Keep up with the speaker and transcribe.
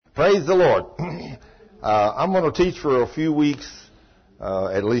Praise the Lord. I'm going to teach for a few weeks,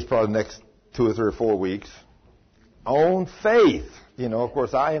 at least probably the next 2 or 3 or 4 weeks, on faith. You know, of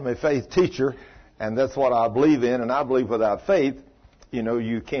course, I am a faith teacher, and that's what I believe in. And I believe without faith, you know,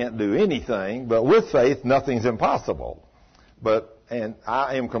 you can't do anything. But with faith, nothing's impossible. And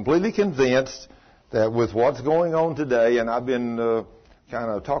I am completely convinced that with what's going on today, and I've been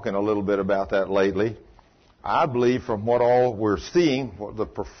kind of talking a little bit about that lately, I believe from what all we're seeing, what the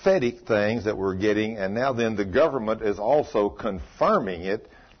prophetic things that we're getting, and now then the government is also confirming it,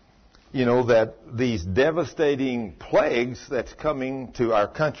 you know, that these devastating plagues that's coming to our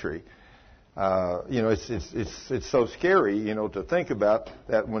country, you know, it's so scary, you know, to think about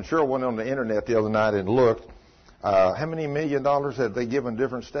that. When Cheryl went on the internet the other night and looked, how many $1 million have they given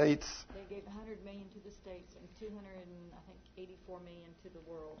different states? They gave $100 million to the states and $284 million to the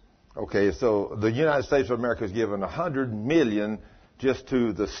world. Okay, so the United States of America has given $100 million just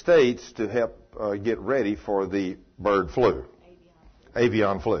to the states to help get ready for the bird flu,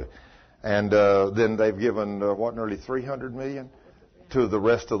 avian flu. And then they've given, nearly $300 million to the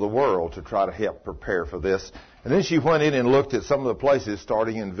rest of the world to try to help prepare for this. And then she went in and looked at some of the places,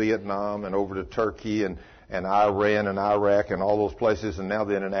 starting in Vietnam and over to Turkey and Iran and Iraq and all those places, and now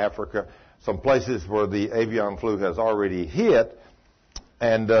then in Africa, some places where the avian flu has already hit.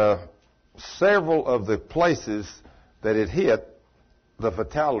 And several of the places that it hit, the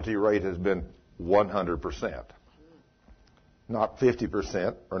fatality rate has been 100%. Not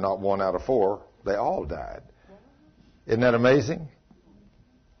 50% or not 1 out of 4. They all died. Isn't that amazing?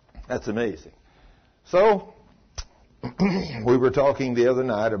 That's amazing. So, we were talking the other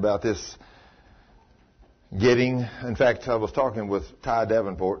night about this getting, in fact, I was talking with Ty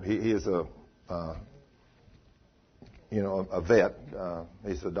Davenport. He is a vet.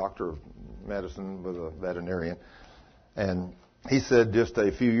 He's a doctor of medicine with a veterinarian. And he said just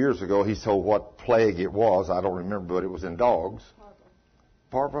a few years ago, he told what plague it was. I don't remember, but it was in dogs.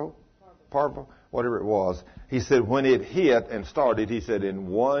 Parvo? Whatever it was. He said when it hit and started, he said in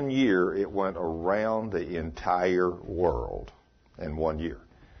 1 year, it went around the entire world in 1 year.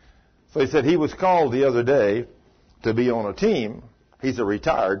 So he said he was called the other day to be on a team. He's a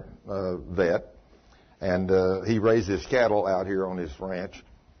retired vet. And he raises cattle out here on his ranch.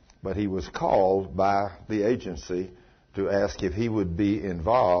 But he was called by the agency to ask if he would be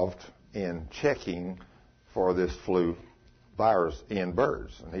involved in checking for this flu virus in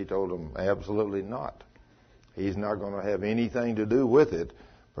birds. And he told them absolutely not. He's not going to have anything to do with it,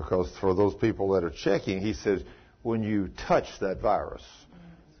 because for those people that are checking, he says, when you touch that virus,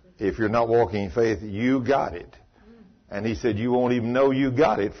 if you're not walking in faith, you got it. And he said you won't even know you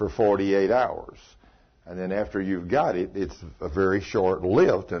got it for 48 hours. And then after you've got it, it's a very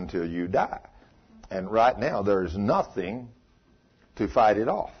short-lived until you die. And right now, there's nothing to fight it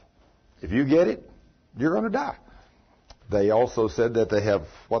off. If you get it, you're going to die. They also said that they have,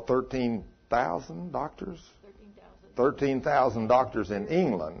 13,000 doctors? 13,000 doctors in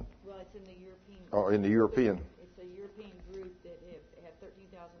England. Well, it's in the European. Or in the European. It's a European group that have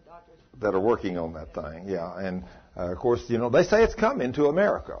 13,000 doctors. That are working on that thing, yeah. And, of course, you know, they say it's coming to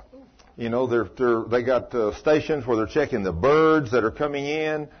America. You know, they got stations where they're checking the birds that are coming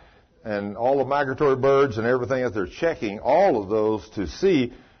in and all the migratory birds and everything else. They're checking all of those to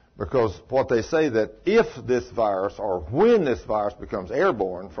see, because what they say that if this virus or when this virus becomes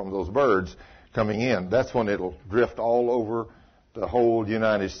airborne from those birds coming in, that's when it'll drift all over the whole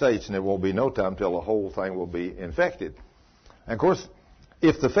United States, and it won't be no time till the whole thing will be infected. And, of course,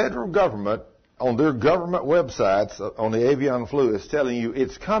 if the federal government on their government websites on the avian flu is telling you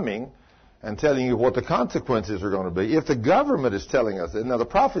it's coming, and telling you what the consequences are going to be. If the government is telling us it, now the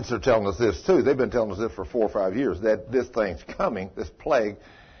prophets are telling us this too. They've been telling us this for 4 or 5 years, that this thing's coming, this plague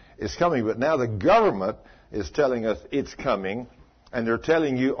is coming. But now the government is telling us it's coming, and they're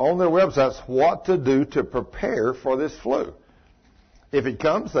telling you on their websites what to do to prepare for this flu. If it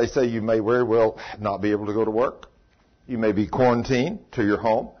comes, they say you may very well not be able to go to work. You may be quarantined to your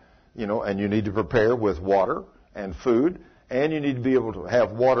home, you know, and you need to prepare with water and food. And you need to be able to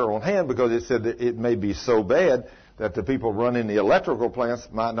have water on hand, because it said that it may be so bad that the people running the electrical plants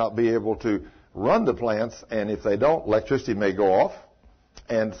might not be able to run the plants. And if they don't, electricity may go off.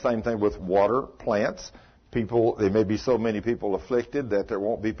 And same thing with water plants. There may be so many people afflicted that there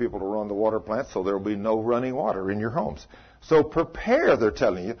won't be people to run the water plants, so there will be no running water in your homes. So prepare, they're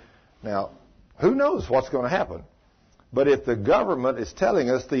telling you. Now, who knows what's going to happen? But if the government is telling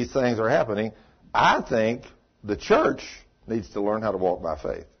us these things are happening, I think the church needs to learn how to walk by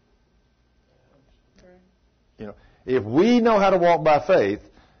faith. You know, if we know how to walk by faith,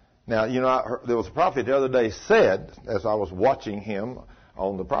 now, you know, there was a prophet the other day said, as I was watching him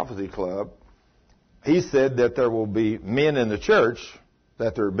on the Prophecy Club, he said that there will be men in the church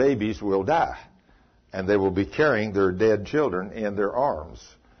that their babies will die, and they will be carrying their dead children in their arms.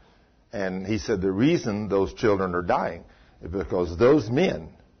 And he said the reason those children are dying is because those men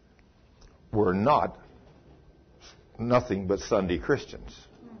were nothing but Sunday Christians.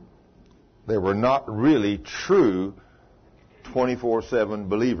 They were not really true 24/7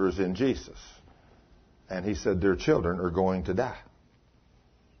 believers in Jesus. And he said their children are going to die.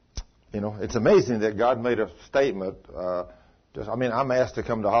 It's amazing that God made a statement. I'm asked to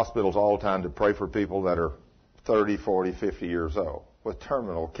come to hospitals all the time to pray for people that are 30, 40, 50 years old with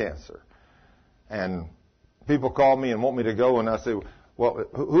terminal cancer. And people call me and want me to go, and I say, well,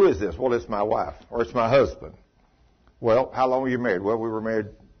 who is this? Well, it's my wife, or it's my husband. Well, how long were you married? Well, we were married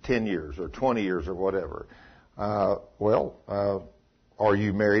 10 years or 20 years or whatever. Are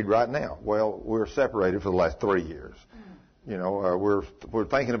you married right now? Well, we're separated for the last 3 years. We're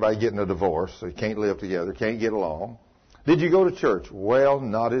thinking about getting a divorce. So can't live together, can't get along. Did you go to church? Well,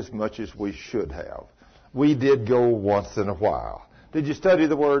 not as much as we should have. We did go once in a while. Did you study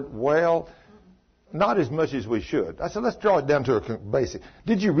the Word? Well, not as much as we should. I said, let's draw it down to a basic.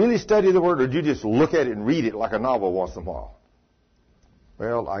 Did you really study the Word, or did you just look at it and read it like a novel once in a while?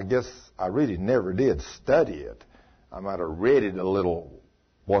 Well, I guess I really never did study it. I might have read it a little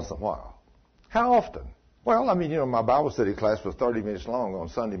once in a while. How often? Well, my Bible study class was 30 minutes long on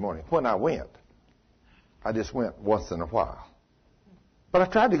Sunday morning. When I went, I just went once in a while. But I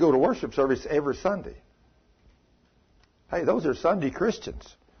tried to go to worship service every Sunday. Hey, those are Sunday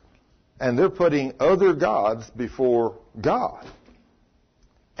Christians. And they're putting other gods before God.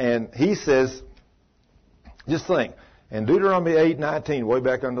 And he says, just think, in Deuteronomy 8:19, way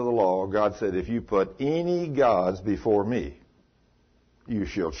back under the law, God said, if you put any gods before me, you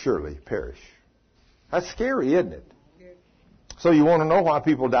shall surely perish. That's scary, isn't it? So you want to know why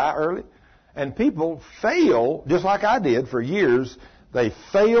people die early? And people fail, just like I did for years, they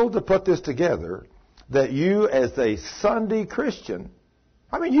failed to put this together, that you as a Sunday Christian,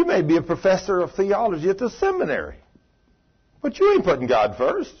 you may be a professor of theology at the seminary, but you ain't putting God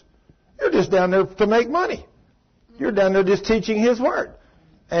first. You're just down there to make money. You're down there just teaching His Word.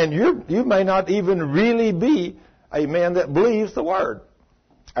 And you may not even really be a man that believes the Word.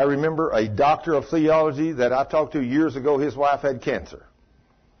 I remember a doctor of theology that I talked to years ago. His wife had cancer.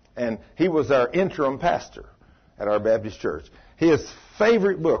 And he was our interim pastor at our Baptist church. His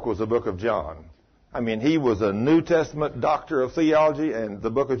favorite book was the book of John. He was a New Testament doctor of theology, and the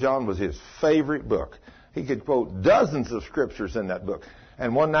book of John was his favorite book. He could quote dozens of scriptures in that book.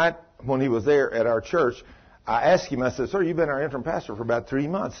 And one night when he was there at our church, I asked him, I said, sir, you've been our interim pastor for about 3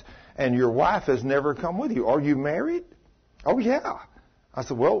 months, and your wife has never come with you. Are you married? Oh, yeah. I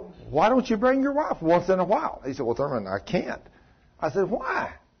said, well, why don't you bring your wife once in a while? He said, well, Thurman, I can't. I said,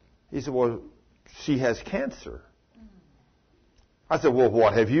 why? He said, well, she has cancer. I said, well,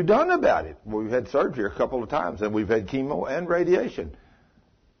 what have you done about it? Well, we've had surgery a couple of times, and we've had chemo and radiation.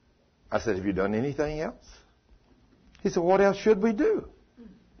 I said, have you done anything else? He said, what else should we do?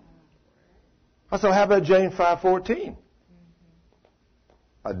 I said, how about James 5:14?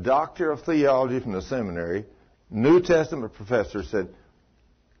 A doctor of theology from the seminary, New Testament professor said,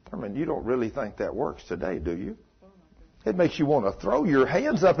 Thurman, you don't really think that works today, do you? It makes you want to throw your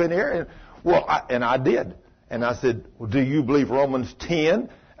hands up in the air. And I did. And I said, well, do you believe Romans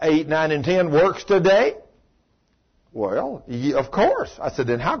 10:8, 9, and 10 works today? Well, of course. I said,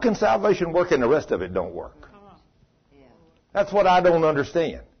 then how can salvation work and the rest of it don't work? That's what I don't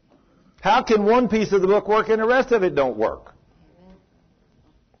understand. How can one piece of the book work and the rest of it don't work?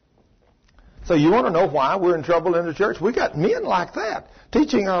 So you want to know why we're in trouble in the church? We got men like that,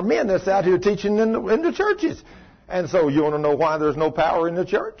 teaching our men that's out here teaching in the churches. And so you want to know why there's no power in the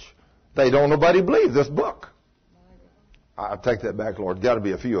church? Nobody believes this book. I take that back, Lord. Got to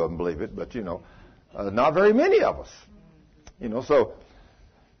be a few of them believe it, but not very many of us. So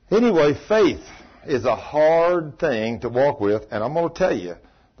anyway, faith is a hard thing to walk with, and I'm going to tell you,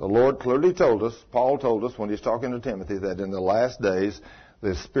 the Lord clearly told us, Paul told us when he's talking to Timothy, that in the last days,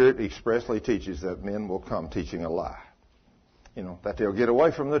 the Spirit expressly teaches that men will come teaching a lie. That they'll get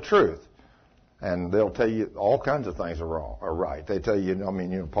away from the truth. And they'll tell you all kinds of things are wrong or right. They tell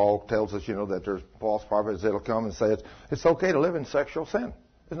you, Paul tells us, that there's false prophets that'll come and say it's okay to live in sexual sin.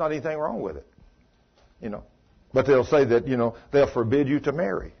 There's not anything wrong with it. But they'll say that, they'll forbid you to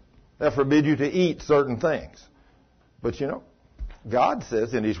marry. They'll forbid you to eat certain things. But, God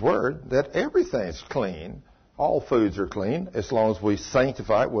says in His Word that everything's clean. All foods are clean as long as we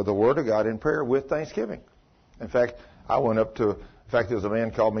sanctify it with the Word of God in prayer with thanksgiving. In fact, there was a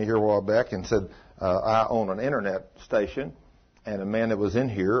man called me here a while back and said, I own an internet station, And a man that was in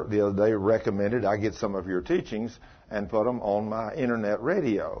here the other day recommended I get some of your teachings and put them on my internet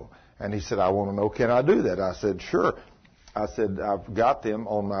radio. And he said, I want to know, can I do that? I said, sure. I said, I've got them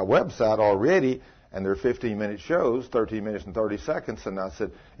on my website already, and they're 15-minute shows, 13 minutes and 30 seconds. And I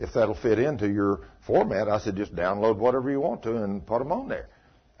said, if that'll fit into your format, I said, just download whatever you want to and put them on there.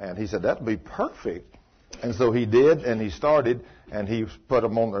 And he said, that'd be perfect. And so he did, and he started, and he put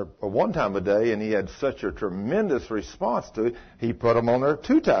them on there one time a day, and he had such a tremendous response to it, he put them on there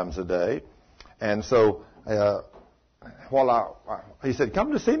 2 times a day. And so he said,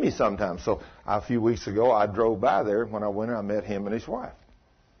 come to see me sometime. So a few weeks ago, I drove by there. When I went in, I met him and his wife.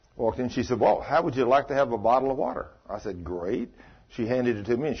 Walked in, she said, well, how would you like to have a bottle of water? I said, great. She handed it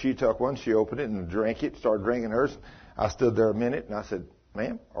to me, and she took one. She opened it and drank it, started drinking hers. I stood there a minute, and I said,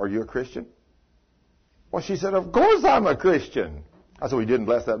 ma'am, are you a Christian? Well, she said, of course I'm a Christian. I said, well, you didn't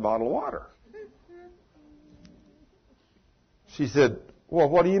bless that bottle of water. She said, well,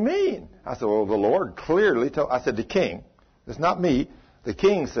 what do you mean? I said, well, the Lord clearly told, I said, the king, it's not me, the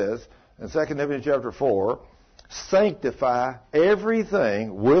king says in 2 Timothy chapter 4, sanctify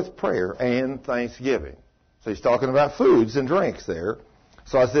everything with prayer and thanksgiving. So he's talking about foods and drinks there.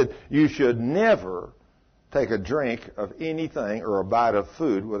 So I said, you should never take a drink of anything or a bite of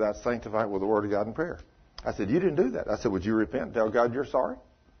food without sanctifying it with the Word of God and prayer. I said, you didn't do that. I said, would you repent and tell God you're sorry?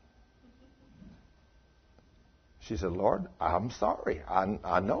 She said, Lord, I'm sorry.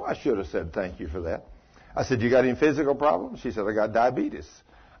 I know I should have said thank you for that. I said, you got any physical problems? She said, I got diabetes.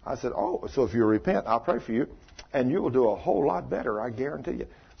 I said, oh, so if you repent, I'll pray for you, and you will do a whole lot better, I guarantee you.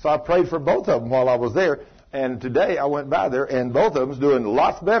 So I prayed for both of them while I was there, and today I went by there, and both of them's doing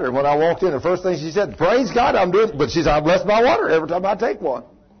lots better. When I walked in, the first thing she said, praise God, I'm doing, but she said, I bless my water every time I take one.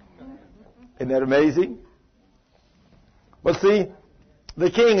 Isn't that amazing? But see, the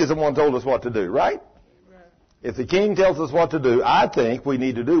king is the one who told us what to do, right? If the king tells us what to do, I think we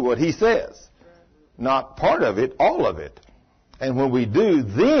need to do what he says. Not part of it, all of it. And when we do,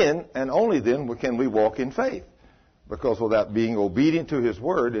 then, and only then, can we walk in faith. Because without being obedient to his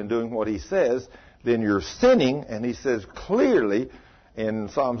word and doing what he says, then you're sinning, and he says clearly in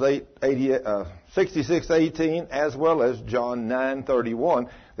Psalms 66:18, as well as John 9:31,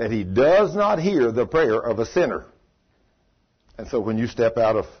 that he does not hear the prayer of a sinner. And so when you step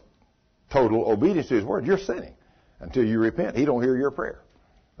out of total obedience to his word, you're sinning. Until you repent, he don't hear your prayer.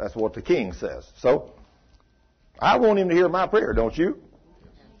 That's what the king says. So, I want him to hear my prayer, don't you?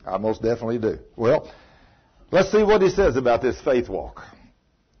 I most definitely do. Well, let's see what he says about this faith walk.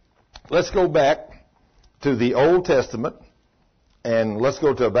 Let's go back to the Old Testament, and let's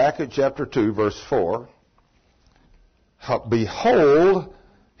go to Habakkuk chapter 2, verse 4. Behold,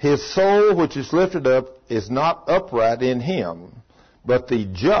 his soul which is lifted up is not upright in him, but the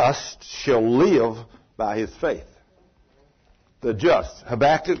just shall live by his faith. The just.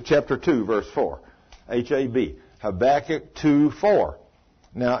 Habakkuk chapter 2, verse 4. H-A-B. Habakkuk 2:4.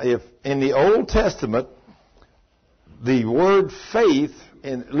 Now, if in the Old Testament, the word faith,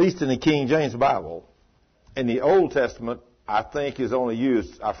 at least in the King James Bible, in the Old Testament, I think is only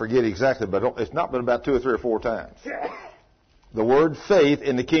used, I forget exactly, but it's not been about 2 or 3 or 4 times. The word faith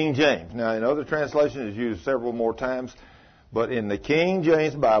in the King James. Now, in other translations, it's used several more times, but in the King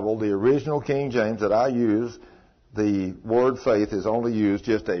James Bible, the original King James that I use, the word faith is only used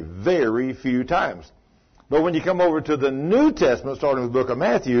just a very few times. But when you come over to the New Testament, starting with the book of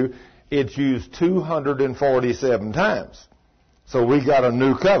Matthew, it's used 247 times. So we got a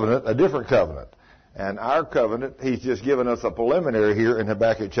new covenant, a different covenant. And our covenant, he's just given us a preliminary here in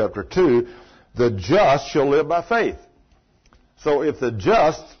Habakkuk chapter 2. The just shall live by faith. So if the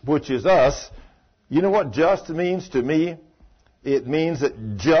just, which is us, you know what just means to me? It means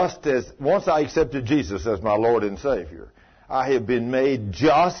that just as, once I accepted Jesus as my Lord and Savior, I have been made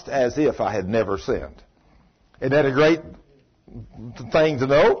just as if I had never sinned. Isn't that a great thing to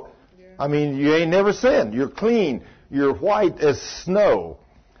know? I mean, you ain't never sinned. You're clean. You're white as snow.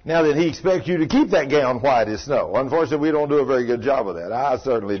 Now then, he expects you to keep that gown white as snow. Unfortunately, we don't do a very good job of that. I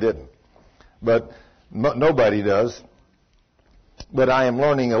certainly didn't. But nobody does. But I am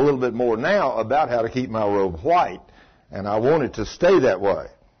learning a little bit more now about how to keep my robe white. And I want it to stay that way.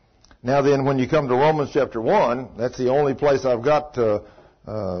 Now then, when you come to Romans chapter 1, that's the only place I've got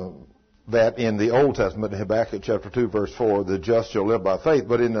that in the Old Testament, Habakkuk chapter 2, verse 4, the just shall live by faith.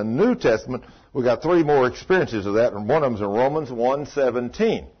 But in the New Testament, we've got 3 more experiences of that, and one of them is in Romans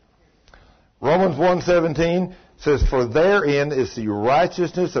 1:17. Romans 1:17 says, for therein is the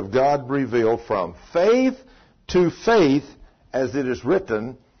righteousness of God revealed from faith to faith, as it is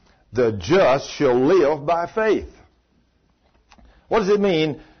written, the just shall live by faith. What does it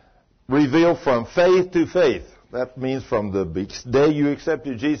mean, revealed from faith to faith? That means from the day you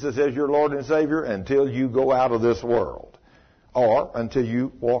accepted Jesus as your Lord and Savior until you go out of this world, or until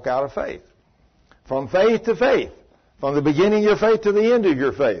you walk out of faith. From faith to faith, from the beginning of your faith to the end of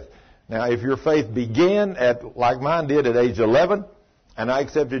your faith. Now, if your faith began at, like mine did, at age 11, and I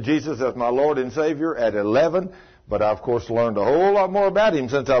accepted Jesus as my Lord and Savior at 11, but I, of course, learned a whole lot more about Him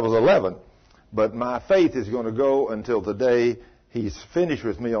since I was 11. But my faith is going to go until the day He's finished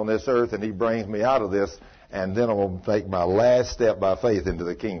with me on this earth and He brings me out of this, and then I'm going to take my last step by faith into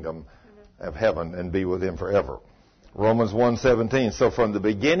the kingdom of heaven and be with Him forever. Romans 1:17. So from the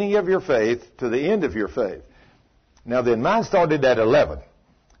beginning of your faith to the end of your faith. Now then, mine started at 11.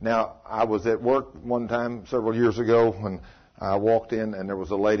 Now, I was at work one time several years ago when I walked in, and there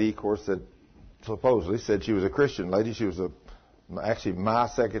was a lady, of course, that supposedly said she was a Christian lady. She was actually my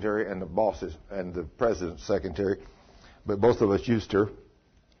secretary and the boss's and the president's secretary, but both of us used her.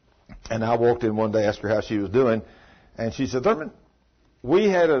 And I walked in one day, asked her how she was doing, and she said, Thurman, we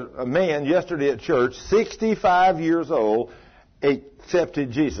had a man yesterday at church, 65 years old,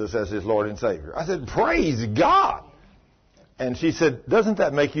 accepted Jesus as his Lord and Savior. I said, praise God. And she said, doesn't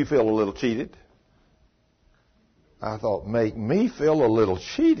that make you feel a little cheated? I thought, make me feel a little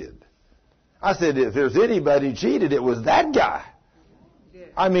cheated? I said, if there's anybody cheated, it was that guy.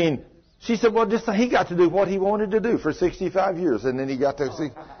 I mean, she said, well, just he got to do what he wanted to do for 65 years, and then he got to see.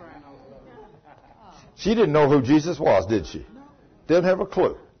 She didn't know who Jesus was, did she? Didn't have a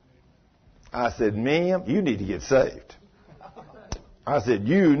clue. I said, ma'am, you need to get saved. I said,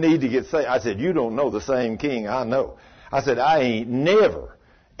 you need to get saved. I said, you don't know the same king I know. I said, I ain't never,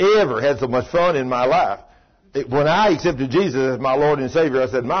 ever had so much fun in my life. When I accepted Jesus as my Lord and Savior, I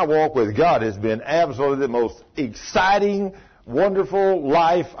said, my walk with God has been absolutely the most exciting, wonderful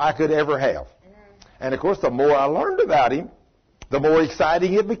life I could ever have. And, of course, the more I learned about Him, the more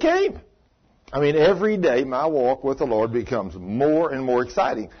exciting it became. I mean, every day my walk with the Lord becomes more and more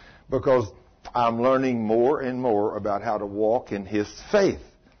exciting because I'm learning more and more about how to walk in His faith.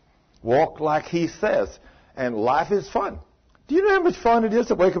 Walk like He says. And life is fun. Do you know how much fun it is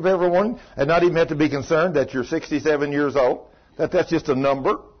to wake up every morning and not even have to be concerned that you're 67 years old? That's just a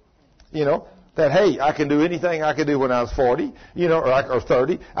number. You know, that, hey, I can do anything I could do when I was 40, you know, or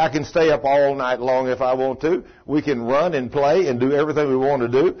 30. I can stay up all night long if I want to. We can run and play and do everything we want to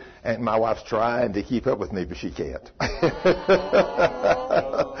do. And my wife's trying to keep up with me, but she can't.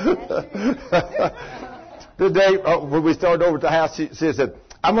 The day when we started over at the house, she said,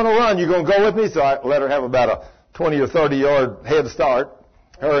 I'm going to run. You going to go with me? So I let her have about a 20 or 30 yard head start,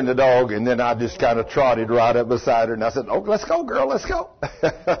 her and the dog, and then I just kind of trotted right up beside her, and I said, oh, let's go, girl, let's go.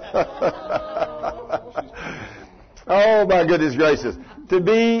 Oh, my goodness gracious. To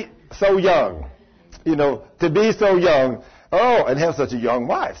be so young, you know, to be so young, oh, and have such a young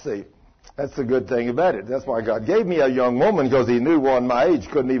wife, see. That's the good thing about it. That's why God gave me a young woman, because He knew one my age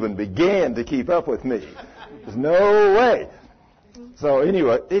couldn't even begin to keep up with me. There's no way. So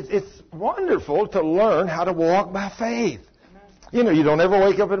anyway, it's wonderful to learn how to walk by faith. You know, you don't ever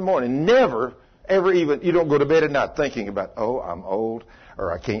wake up in the morning, never, ever even, you don't go to bed at night thinking about, oh, I'm old,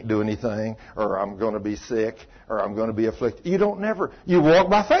 or I can't do anything, or I'm going to be sick, or I'm going to be afflicted. You walk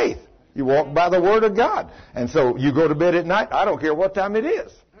by faith. You walk by the Word of God. And so you go to bed at night, I don't care what time it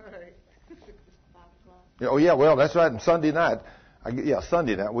is. Oh, yeah, well, that's right, and Sunday night,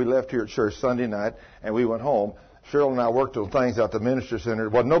 Sunday night, we left here at church Sunday night, and we went home. Cheryl and I worked on things out the ministry center. There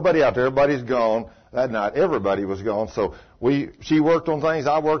wasn't nobody out there. Everybody's gone. That night, everybody was gone. So she worked on things,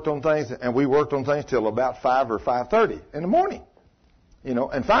 I worked on things, and we worked on things till about 5 or 5:30 in the morning. You know,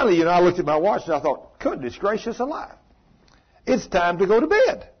 and finally, you know, I looked at my watch and I thought, goodness gracious alive, it's time to go to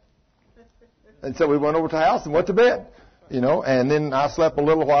bed. And so we went over to the house and went to bed. You know, and then I slept a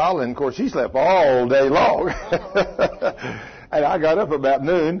little while, and of course she slept all day long. And I got up about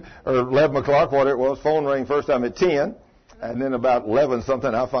noon, or 11 o'clock, whatever it was. Phone rang first time at 10. And then about 11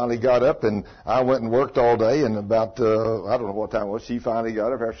 something, I finally got up, and I went and worked all day. And about, I don't know what time it was, she finally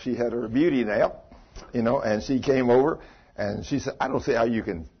got up after she had her beauty nap, you know, and she came over, and she said, I don't see how you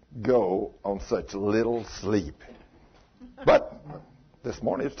can go on such little sleep. But this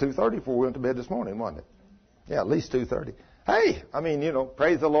morning, it's 2:30 before we went to bed this morning, wasn't it? Yeah, at least 2:30. Hey, I mean, you know,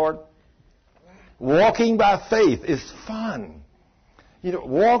 praise the Lord. Walking by faith is fun. You know,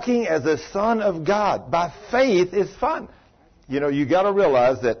 walking as a son of God by faith is fun. You know, you got to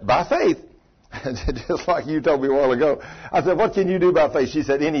realize that by faith, just like you told me a while ago, I said, what can you do by faith? She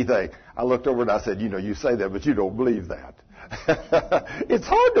said, anything. I looked over and I said, you know, you say that, but you don't believe that. It's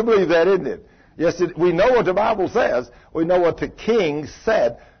hard to believe that, isn't it? Yes, we know what the Bible says. We know what the king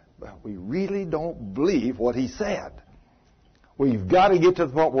said, but we really don't believe what he said. We've got to get to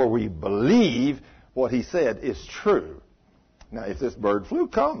the point where we believe what he said is true. Now, if this bird flu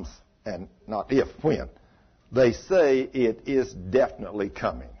comes, and not if, when, they say it is definitely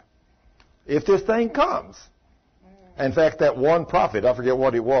coming. If this thing comes, in fact, that one prophet, I forget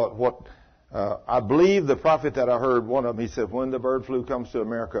what he was, I believe the prophet that I heard, one of them, he said, when the bird flu comes to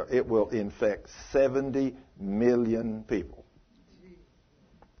America, it will infect 70 million people.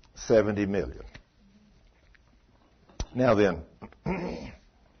 70 million. Now then,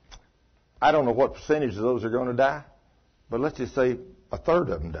 I don't know what percentage of those are going to die, but let's just say a third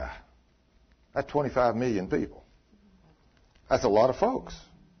of them die. That's 25 million people. That's a lot of folks.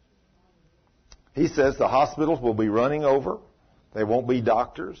 He says the hospitals will be running over. There won't be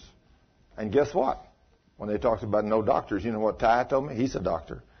doctors. And guess what? When they talked about no doctors, you know what Ty told me? He's a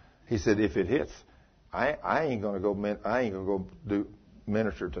doctor. He said, if it hits, I ain't going to go do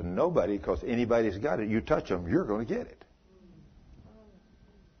minister to nobody because anybody's got it. You touch them, you're going to get it.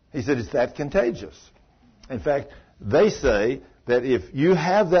 He said it's that contagious. In fact, they say that if you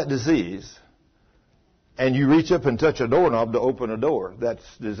have that disease and you reach up and touch a doorknob to open a door, that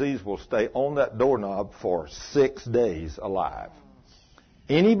disease will stay on that doorknob for 6 days alive.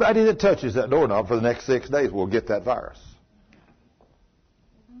 Anybody that touches that doorknob for the next 6 days will get that virus.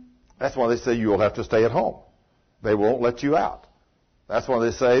 That's why they say you'll have to stay at home. They won't let you out. That's why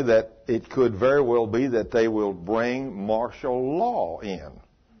they say that it could very well be that they will bring martial law in,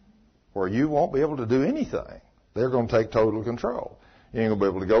 where you won't be able to do anything. They're going to take total control. You ain't going to be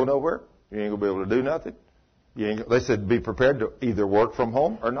able to go nowhere. You ain't going to be able to do nothing. They said be prepared to either work from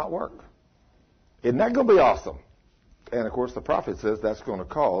home or not work. Isn't that going to be awesome? And, of course, the prophet says that's going to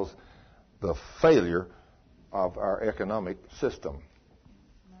cause the failure of our economic system.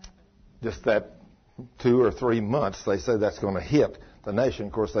 Just that 2 or 3 months, they say that's going to hit the nation.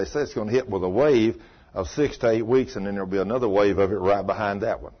 Of course, they say it's going to hit with a wave of 6 to 8 weeks, and then there'll be another wave of it right behind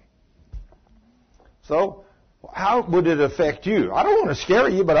that one. So, how would it affect you? I don't want to scare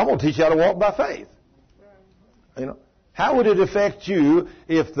you, but I'm going to teach you how to walk by faith. You know, how would it affect you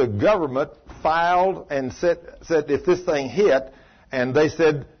if the government filed and said if this thing hit, and they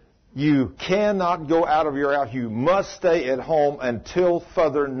said you cannot go out of your house, you must stay at home until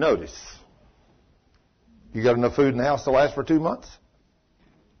further notice? You got enough food in the house to last for 2 months?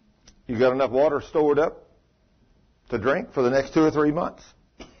 You got enough water stored up to drink for the next 2 or 3 months?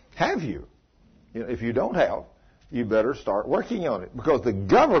 Have you? You know, if you don't have, you better start working on it, because the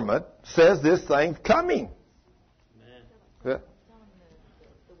government says this thing's coming. Yeah.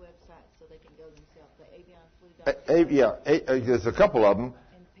 The website so they can go themselves. The avionflu.com. There's a couple of them.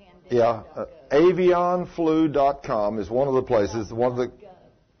 Yeah, avionflu.com is one of the places. One of the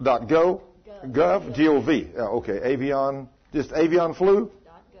 .gov, G-O-V. Okay, avion, just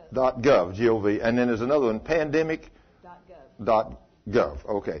avionflu.gov, G-O-V. And then there's another one, pandemic.gov.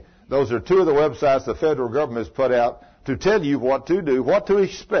 Okay, those are 2 of the websites the federal government has put out to tell you what to do, what to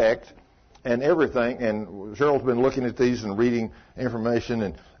expect, and everything. And Cheryl's been looking at these and reading information,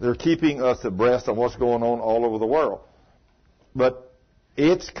 and they're keeping us abreast of what's going on all over the world. But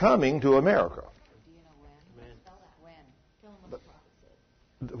it's coming to America. Do you know when? Spell that. When? Tell them what the prophet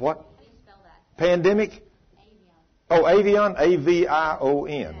said. What? Please spell that. Pandemic? Avion. Oh, avion,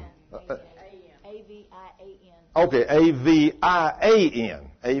 A-V-I-O-N. A-V-I-A-N. Okay, A-V-I-A-N.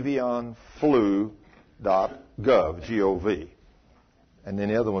 avionflu.gov, G-O-V. And then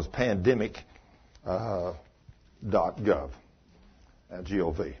the other one's pandemic.gov,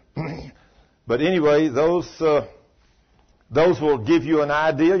 G-O-V. But anyway, those will give you an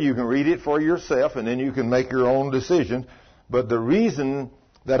idea. You can read it for yourself, and then you can make your own decision. But the reason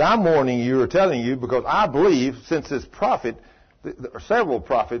that I'm warning you or telling you, because I believe since this prophet, several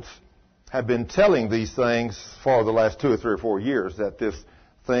prophets have been telling these things for the last 2 or 3 or 4 years, that this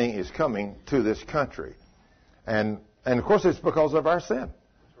thing is coming to this country. And of course, it's because of our sin. Right.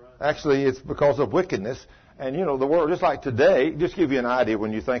 Actually, it's because of wickedness. And, you know, the world, just like today, just give you an idea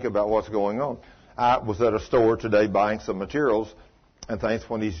when you think about what's going on. I was at a store today buying some materials and things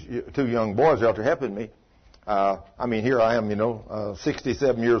when these 2 young boys are out there helping me. Here I am,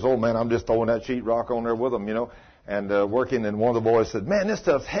 67 years old, man. I'm just throwing that sheetrock on there with them, and working. And one of the boys said, man, this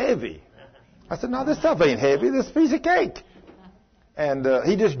stuff's heavy. I said, no, this stuff ain't heavy. This is a piece of cake. And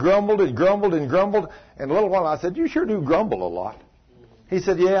he just grumbled and grumbled and grumbled. And a little while I said, you sure do grumble a lot. He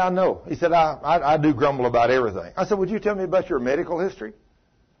said, yeah, I know. He said, I do grumble about everything. I said, would you tell me about your medical history?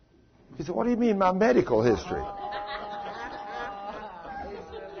 He said, what do you mean my medical history?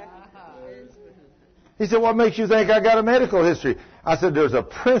 He said, what makes you think I got a medical history? I said, there's a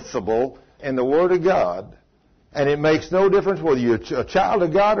principle in the Word of God, and it makes no difference whether you're a child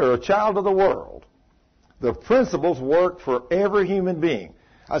of God or a child of the world. The principles work for every human being.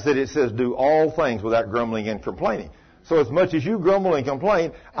 I said, it says do all things without grumbling and complaining. So as much as you grumble and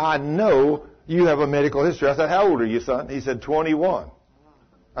complain, I know you have a medical history. I said, how old are you, son? He said, 21.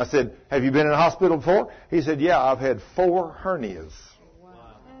 I said, have you been in a hospital before? He said, yeah, I've had 4 hernias.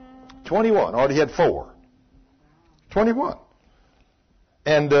 21. Already had 4. 21.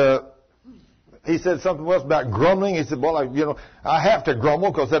 And he said something else about grumbling. He said, well, I have to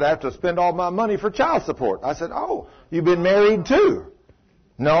grumble because I have to spend all my money for child support. I said, oh, you've been married too?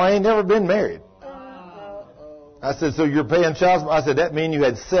 No, I ain't never been married. I said, so you're paying child support? I said, that mean you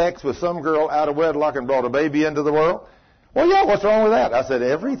had sex with some girl out of wedlock and brought a baby into the world? Well, yeah, what's wrong with that? I said,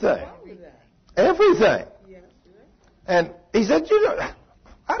 everything. Everything. And he said,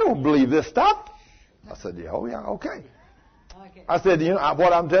 I don't believe this stuff. I said, yeah, oh, yeah, okay. I said,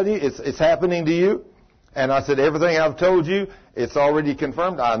 what I'm telling you, it's happening to you. And I said, everything I've told you, it's already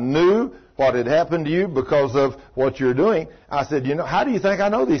confirmed. I knew what had happened to you because of what you're doing. I said, how do you think I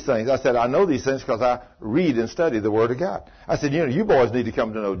know these things? I said, I know these things because I read and study the Word of God. I said, you boys need to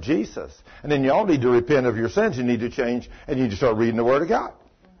come to know Jesus. And then you all need to repent of your sins. You need to change and you need to start reading the Word of God.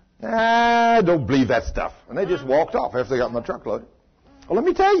 I don't believe that stuff. And they just walked off after they got my truck loaded. Well, let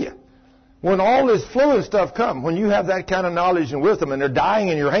me tell you. When all this flu and stuff come, when you have that kind of knowledge and wisdom and they're dying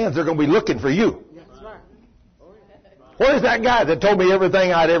in your hands, they're going to be looking for you. Where's that guy that told me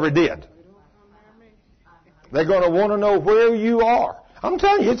everything I'd ever did? They're going to want to know where you are. I'm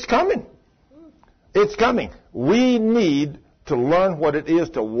telling you, it's coming. It's coming. We need to learn what it is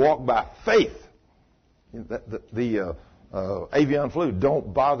to walk by faith. The avian flu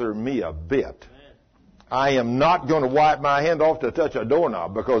don't bother me a bit. I am not going to wipe my hand off to touch a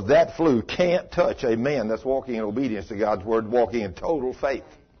doorknob because that flu can't touch a man that's walking in obedience to God's Word, walking in total faith.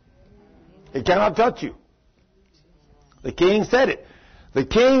 It cannot touch you. The King said it. The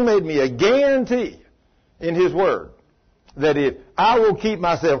King made me a guarantee in His Word that if I will keep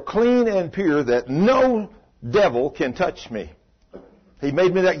myself clean and pure, that no devil can touch me. He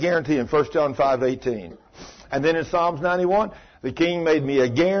made me that guarantee in 1 John 5:18. And then in Psalms 91, the King made me a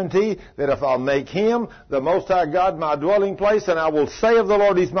guarantee that if I'll make Him, the Most High God, my dwelling place, and I will say of the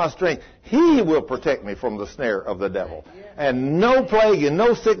Lord, He's my strength, He will protect me from the snare of the devil. And no plague and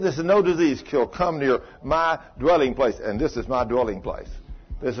no sickness and no disease shall come near my dwelling place. And this is my dwelling place.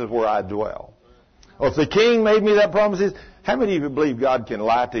 This is where I dwell. Well, if the King made me that promise, how many of you believe God can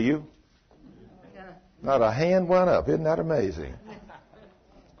lie to you? Not a hand went up. Isn't that amazing?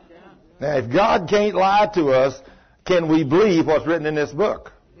 Now, if God can't lie to us, can we believe what's written in this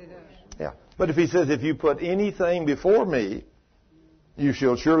book? Yeah. But if He says, if you put anything before me, you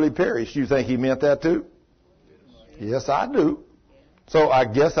shall surely perish. You think He meant that too? Yes, I do. So I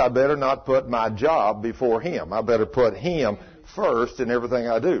guess I better not put my job before Him. I better put Him first in everything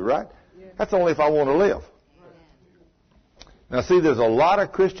I do, right? That's only if I want to live. Now, see, there's a lot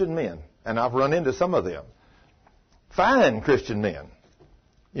of Christian men, and I've run into some of them, fine Christian men,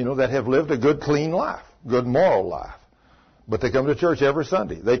 that have lived a good, clean life, good moral life. But they come to church every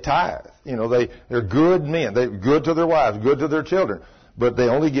Sunday. They tithe. They're good men. They're good to their wives, good to their children. But they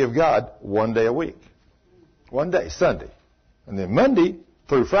only give God one day a week. One day, Sunday. And then Monday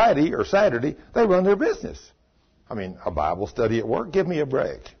through Friday or Saturday, they run their business. I mean, a Bible study at work, give me a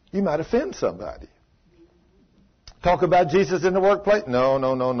break. You might offend somebody. Talk about Jesus in the workplace?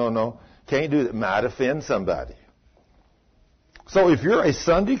 No. Can't do that. Might offend somebody. So if you're a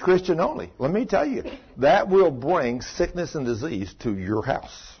Sunday Christian only, let me tell you, that will bring sickness and disease to your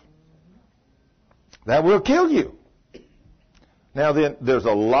house. That will kill you. Now then, there's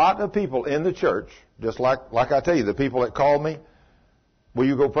a lot of people in the church, just like I tell you, the people that call me, will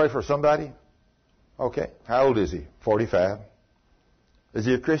you go pray for somebody? Okay. How old is he? 45. Is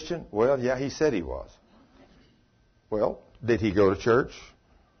he a Christian? Well, yeah, he said he was. Well, did he go to church?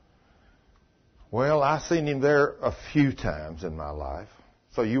 Well, I've seen him there a few times in my life.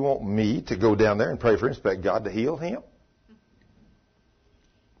 So you want me to go down there and pray for him, expect God to heal him?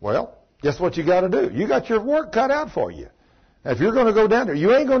 Well, guess what you got to do? You got your work cut out for you. Now, if you're going to go down there,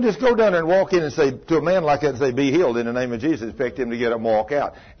 you ain't going to just go down there and walk in and say to a man like that and say, be healed in the name of Jesus, expect him to get up and walk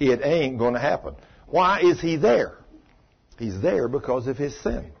out. It ain't going to happen. Why is he there? He's there because of his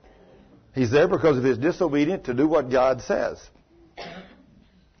sin. He's there because of his disobedience to do what God says.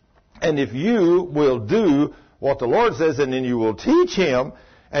 And if you will do what the Lord says, and then you will teach him,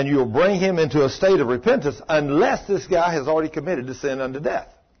 and you'll bring him into a state of repentance, unless this guy has already committed to sin unto death.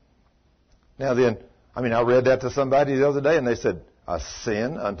 Now then, I read that to somebody the other day, and they said, a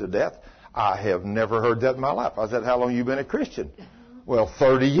sin unto death? I have never heard that in my life. I said, how long you been a Christian? Well,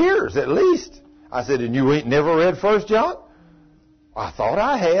 30 years at least. I said, and you ain't never read 1 John? I thought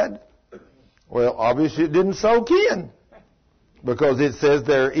I had. Well, obviously it didn't soak in. Because it says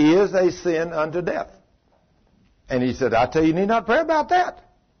there is a sin unto death. And he said, I tell you need not pray about that.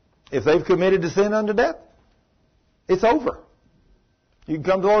 If they've committed to sin unto death, it's over. You can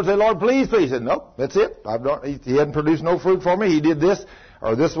come to the Lord and say, Lord, please, please. He said, nope, that's it. He hadn't produced no fruit for me. He did this,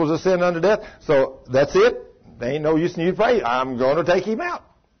 or this was a sin unto death. So that's it. There ain't no use in you pray. I'm going to take him out.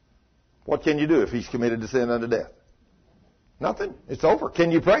 What can you do if he's committed to sin unto death? Nothing. It's over.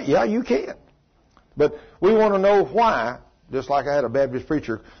 Can you pray? Yeah, you can. But we want to know why, just like I had a Baptist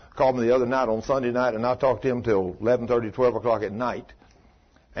preacher call me the other night on Sunday night, and I talked to him till 11:30, 12 o'clock at night.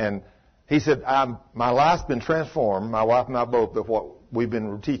 And he said, my life's been transformed, my wife and I both, by what we've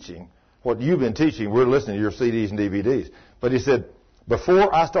been teaching. What you've been teaching, we're listening to your CDs and DVDs. But he said,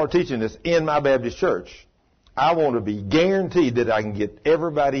 before I start teaching this in my Baptist church, I want to be guaranteed that I can get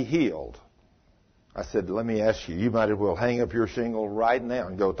everybody healed. I said, let me ask you, you might as well hang up your shingle right now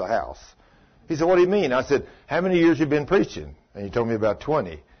and go to the house. He said, what do you mean? I said, how many years you been preaching? And he told me about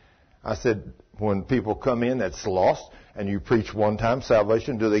 20. I said, when people come in that's lost and you preach one time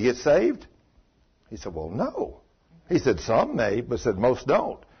salvation, do they get saved? He said, well, no. He said, some may, but said most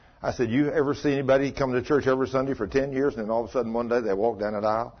don't. I said, you ever see anybody come to church every Sunday for 10 years and then all of a sudden one day they walked down an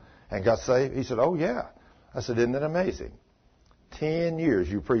aisle and got saved? He said, oh, yeah. I said, isn't that amazing? 10 years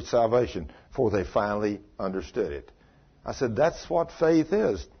you preached salvation before they finally understood it. I said, that's what faith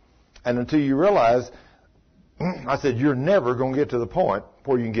is. And until you realize, I said, you're never going to get to the point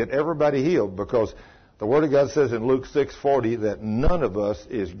where you can get everybody healed, because the Word of God says in Luke 6:40 that none of us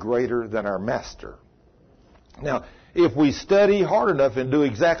is greater than our Master. Now, if we study hard enough and do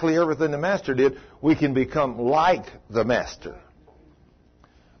exactly everything the Master did, we can become like the Master.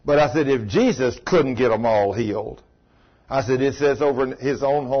 But I said, if Jesus couldn't get them all healed, I said, it says over in his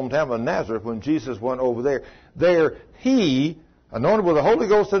own hometown of Nazareth, when Jesus went over there he, anointed with the Holy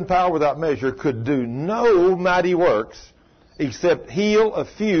Ghost and power without measure, could do no mighty works except heal a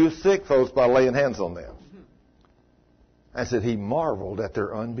few sick folks by laying hands on them. I said, he marveled at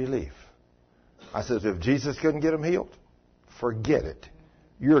their unbelief. I said, if Jesus couldn't get them healed, forget it.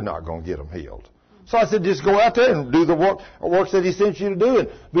 You're not going to get them healed. So I said, just go out there and do the works that he sent you to do, and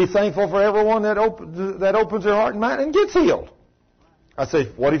be thankful for everyone that opens their heart and mind and gets healed. I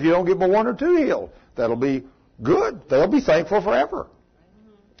said, what if you don't get but one or two healed? That'll be good. They'll be thankful forever.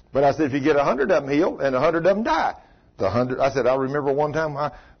 But I said, if you get 100 of them healed and 100 of them die, I said, I remember one time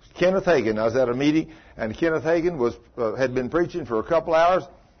Kenneth Hagin, I was at a meeting, and Kenneth Hagin had been preaching for a couple hours.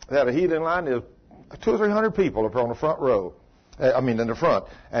 They had a healing line. There was 200 or 300 people up on the front row. In the front.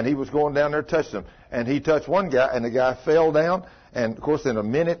 And he was going down there touching them. And he touched one guy, and the guy fell down. And, of course, in a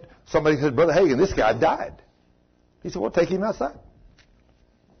minute, somebody said, Brother Hagin, this guy died. He said, well, take him outside.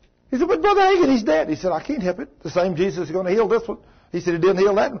 He said, but Brother Hagin, he's dead. He said, I can't help it. The same Jesus is going to heal this one. He said, he didn't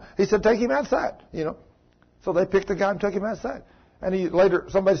heal that one. He said, take him outside, So they picked the guy and took him outside. And later,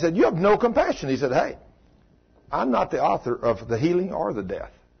 somebody said, you have no compassion. He said, hey, I'm not the author of the healing or the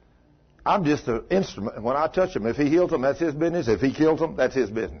death. I'm just an instrument, and when I touch him, if he heals them, that's his business. If he kills them, that's his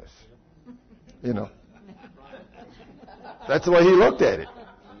business. That's the way he looked at it.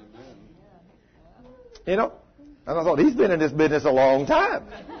 And I thought, he's been in this business a long time.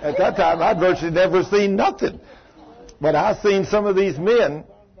 At that time, I'd virtually never seen nothing. But I've seen some of these men,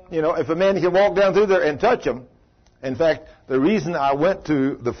 if a man can walk down through there and touch them. In fact, the reason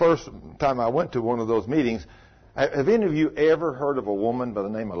the first time I went to one of those meetings, have any of you ever heard of a woman by the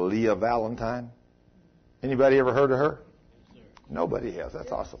name of Leah Valentine? Anybody ever heard of her? Nobody has.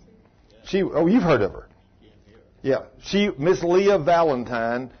 That's awesome. You've heard of her. Yeah. Miss Leah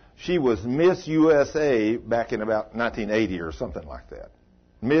Valentine, she was Miss USA back in about 1980 or something like that.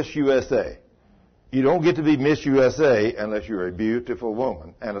 Miss USA. You don't get to be Miss USA unless you're a beautiful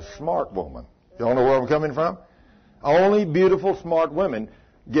woman and a smart woman. You don't know where I'm coming from? Only beautiful, smart women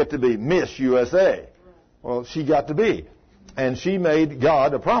get to be Miss USA. Well, she got to be. And she made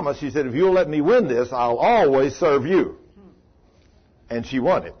God a promise. She said, if you'll let me win this, I'll always serve you. And she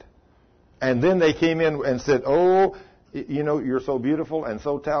won it. And then they came in and said, oh, you're so beautiful and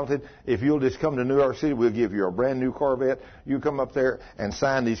so talented. If you'll just come to New York City, we'll give you a brand new Corvette. You come up there and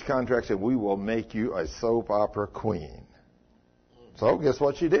sign these contracts, and we will make you a soap opera queen. So guess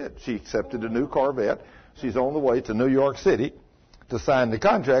what she did? She accepted a new Corvette. She's on the way to New York City to sign the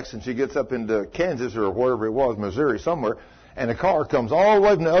contracts, and she gets up into Kansas or wherever it was, Missouri somewhere, and a car comes all the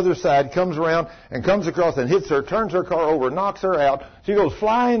way from the other side, comes around and comes across and hits her, turns her car over, knocks her out. She goes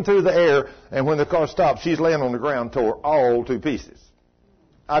flying through the air, and when the car stops, she's laying on the ground, tore all to pieces.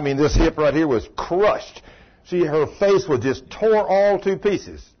 This hip right here was crushed. Her face was just tore all to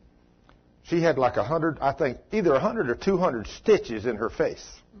pieces. She had like 100, I think, either 100 or 200 stitches in her face.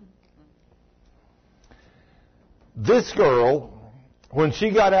 This girl, when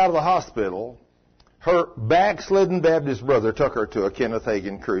she got out of the hospital, her backslidden Baptist brother took her to a Kenneth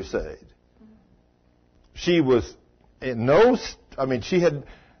Hagin crusade. She was she had,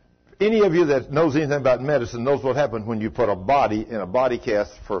 any of you that knows anything about medicine knows what happened when you put a body in a body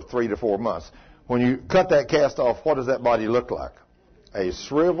cast for 3 to 4 months. When you cut that cast off, what does that body look like? A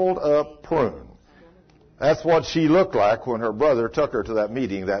shriveled up prune. That's what she looked like when her brother took her to that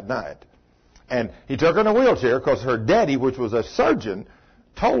meeting that night. And he took her in a wheelchair because her daddy, which was a surgeon,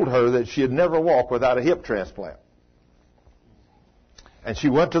 told her that she'd never walk without a hip transplant. And she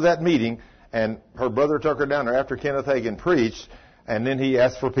went to that meeting, and her brother took her down there after Kenneth Hagin preached, and then he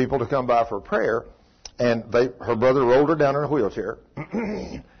asked for people to come by for prayer, and her brother rolled her down in a wheelchair,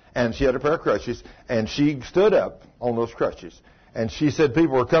 and she had a pair of crutches, and she stood up on those crutches. And she said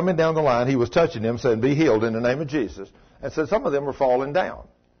people were coming down the line. He was touching them, saying, "Be healed in the name of Jesus." And said some of them were falling down.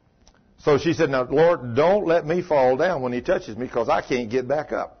 So she said, "Now, Lord, don't let me fall down when he touches me because I can't get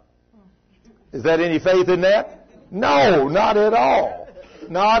back up." Is that any faith in that? No, not at all.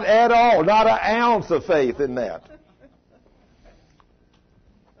 Not at all. Not an ounce of faith in that.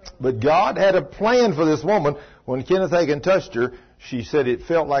 But God had a plan for this woman. When Kenneth Hagin touched her, she said, "It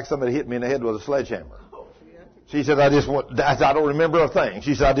felt like somebody hit me in the head with a sledgehammer." She said, I don't remember a thing.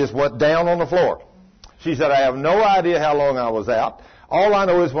 She said, "I just went down on the floor." She said, "I have no idea how long I was out. All I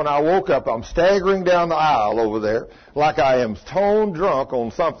know is when I woke up, I'm staggering down the aisle over there like I am stone drunk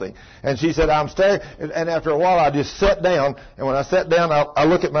on something." And she said, "I'm staggering." And after a while, I just sat down. And when I sat down, I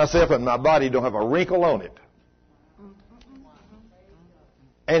look at myself and my body don't have a wrinkle on it.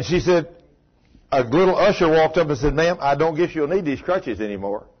 And she said, a little usher walked up and said, "Ma'am, I don't guess you'll need these crutches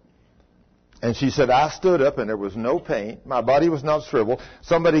anymore." And she said, I stood up and there was no pain. My body was not shriveled.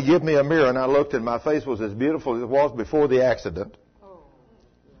 Somebody gave me a mirror and I looked and my face was as beautiful as it was before the accident.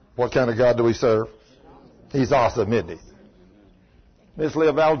 What kind of God do we serve? He's awesome, isn't he? Miss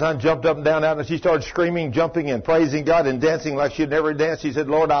Leah Valentine jumped up and down out and she started screaming, jumping and praising God and dancing like she'd never danced. She said,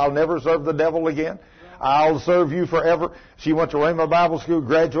 "Lord, I'll never serve the devil again. I'll serve you forever." She went to Rhema Bible School,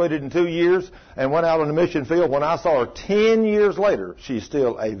 graduated in 2 years, and went out on the mission field. When I saw her 10 years later, she's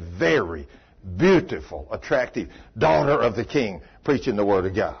still a very beautiful, attractive daughter of the King preaching the Word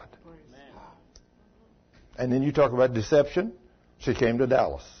of God. And then you talk about deception. She came to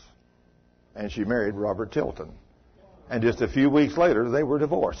Dallas and she married Robert Tilton. And just a few weeks later, they were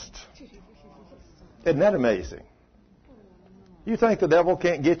divorced. Isn't that amazing? You think the devil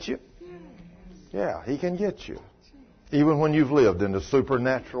can't get you? Yeah, he can get you. Even when you've lived in the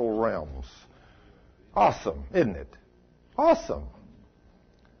supernatural realms. Awesome, isn't it? Awesome.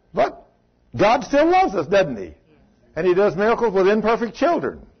 But God still loves us, doesn't he? And he does miracles with imperfect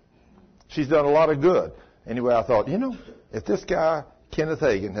children. She's done a lot of good. Anyway, I thought, if this guy, Kenneth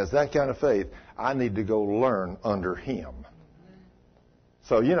Hagin, has that kind of faith, I need to go learn under him.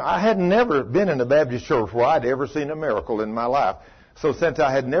 So, I had never been in a Baptist church where I'd ever seen a miracle in my life. So since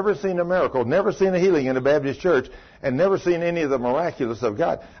I had never seen a miracle, never seen a healing in a Baptist church, and never seen any of the miraculous of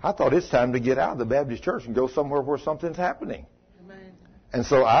God, I thought it's time to get out of the Baptist church and go somewhere where something's happening. And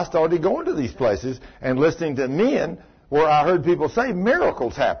so I started going to these places and listening to men where I heard people say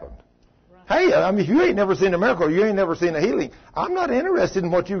miracles happened. Right. Hey, if you ain't never seen a miracle, you ain't never seen a healing, I'm not interested in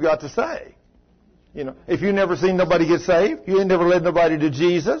what you got to say. If you never seen nobody get saved, you ain't never led nobody to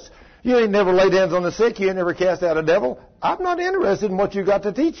Jesus, you ain't never laid hands on the sick, you ain't never cast out a devil, I'm not interested in what you got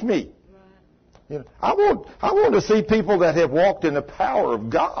to teach me. I want to see people that have walked in the power of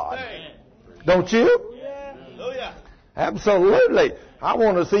God. Don't you? Yeah. Absolutely. I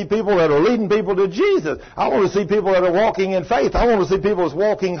want to see people that are leading people to Jesus. I want to see people that are walking in faith. I want to see people that's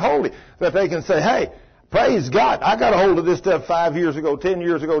walking holy, that they can say, "Hey, praise God, I got a hold of this stuff 5 years ago, 10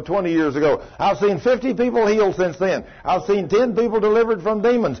 years ago, 20 years ago. I've seen 50 people healed since then. I've seen 10 people delivered from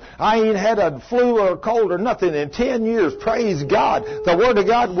demons. I ain't had a flu or a cold or nothing in 10 years. Praise God. The Word of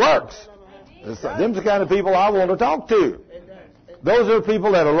God works." Them's the kind of people I want to talk to. Those are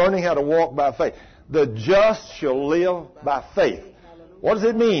people that are learning how to walk by faith. The just shall live by faith. What does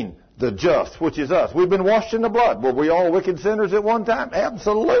it mean? The just, which is us. We've been washed in the blood. Were we all wicked sinners at one time?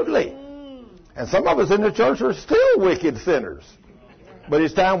 Absolutely. And some of us in the church are still wicked sinners. But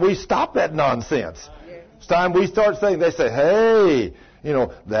it's time we stop that nonsense. It's time we start saying, they say, "Hey,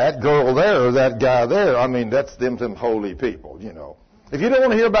 that girl there or that guy there, that's them holy people, If you don't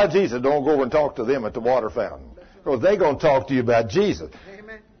want to hear about Jesus, don't go and talk to them at the water fountain. Because they're going to talk to you about Jesus.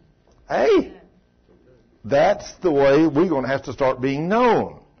 Amen. Hey, that's the way we're going to have to start being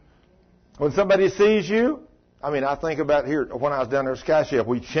known. When somebody sees you, I think about here, when I was down there at Sky Chef,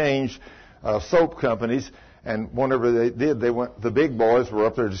 we changed soap companies, And whenever they did, the big boys were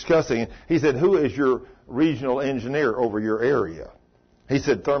up there discussing. He said, who is your regional engineer over your area? He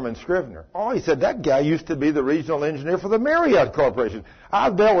said, Thurman Scrivener. Oh, he said, that guy used to be the regional engineer for the Marriott Corporation.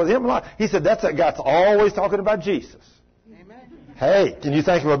 I've dealt with him a lot. He said, that's that guy that's always talking about Jesus. Amen. Hey, can you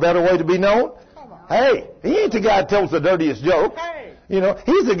think of a better way to be known? Hey, he ain't the guy that tells the dirtiest joke. Hey. You know,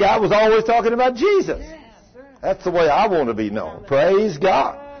 he's the guy who was always talking about Jesus. Yes, that's the way I want to be known. Praise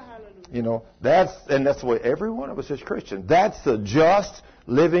God. You know, that's the way every one of us is Christian. That's the just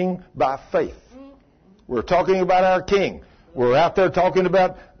living by faith. We're talking about our King. We're out there talking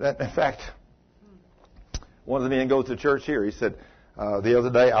about that. In fact, one of the men goes to church here. He said, the other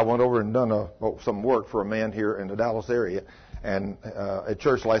day I went over and done some work for a man here in the Dallas area. And at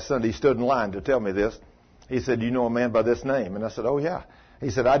church last Sunday, he stood in line to tell me this. He said, you know a man by this name? And I said, oh, yeah. He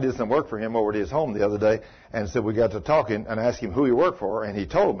said, I did some work for him over at his home the other day. And said, we got to talking and I asked him who he worked for. And he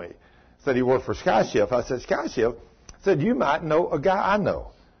told me. Said he worked for SkyShift. I said, SkyShift? Said, you might know a guy I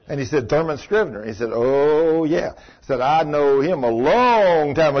know. And he said, Thurman Scrivener. He said, oh, yeah. Said, I know him a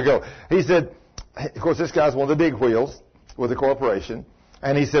long time ago. He said, of course, this guy's one of the big wheels with the corporation.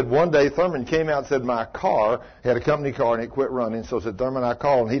 And he said, one day Thurman came out and said, my car, he had a company car and it quit running. So said, Thurman, I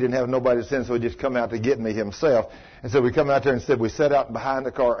called and he didn't have nobody to send, so he just come out to get me himself. And so we come out there and said, we sat out behind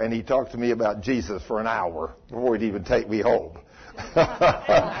the car and he talked to me about Jesus for an hour before he'd even take me home.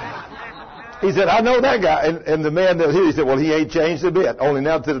 He said, I know that guy. And the man that was here, he said, well, he ain't changed a bit. Only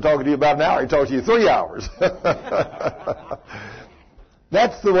now instead of talking to you about an hour, he talks to you 3 hours.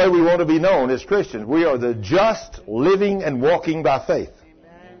 That's the way we want to be known as Christians. We are the just living and walking by faith.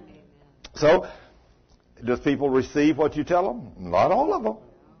 Amen. So, does people receive what you tell them? Not all of them.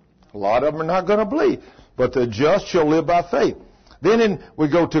 A lot of them are not going to believe. But the just shall live by faith. Then we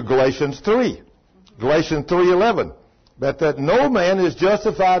go to Galatians 3. Galatians 3:11. But that no man is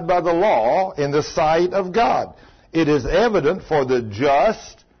justified by the law in the sight of God. It is evident, for the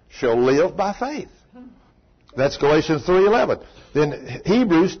just shall live by faith. That's Galatians 3:11. Then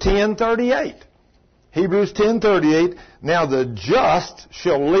Hebrews 10:38. Hebrews 10:38. Now the just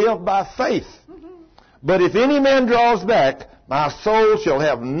shall live by faith. But if any man draws back, my soul shall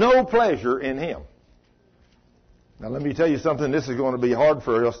have no pleasure in him. Now let me tell you something. This is going to be hard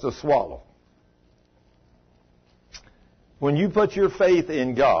for us to swallow. When you put your faith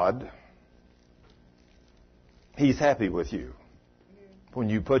in God, He's happy with you. When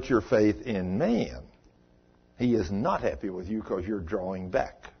you put your faith in man, He is not happy with you because you're drawing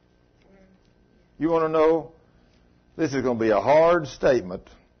back. You want to know? This is going to be a hard statement.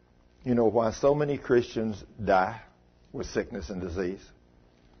 You know why so many Christians die with sickness and disease?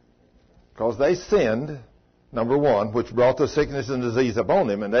 Because they sinned, number one, which brought the sickness and disease upon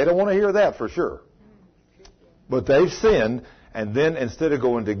them, and they don't want to hear that for sure. But they've sinned, and then instead of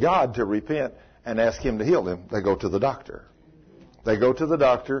going to God to repent and ask Him to heal them, they go to the doctor. They go to the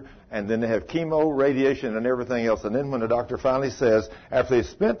doctor, and then they have chemo, radiation, and everything else. And then when the doctor finally says, after they've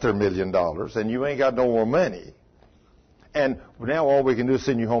spent their $1 million, and you ain't got no more money, and now all we can do is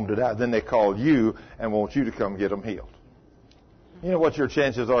send you home to die, then they call you and want you to come get them healed. You know what your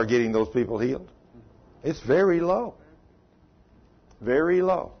chances are getting those people healed? It's very low. Very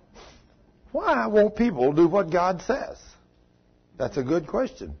low. Why won't people do what God says? That's a good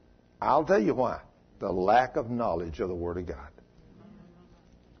question. I'll tell you why. The lack of knowledge of the Word of God.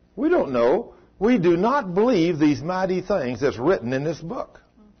 We don't know. We do not believe these mighty things that's written in this book.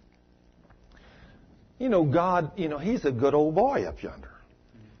 You know, God, He's a good old boy up yonder.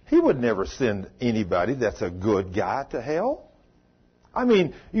 He would never send anybody that's a good guy to hell. I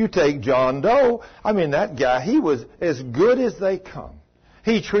mean, you take John Doe. I mean, that guy, he was as good as they come.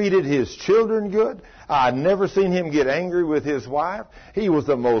 He treated his children good. I'd never seen him get angry with his wife. He was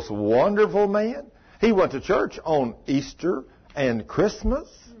the most wonderful man. He went to church on Easter and Christmas,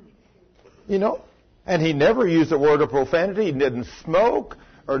 and he never used a word of profanity. He didn't smoke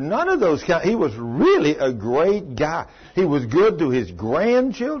or none of those kind. He was really a great guy. He was good to his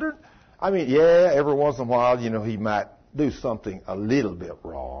grandchildren. I mean, yeah, every once in a while, he might do something a little bit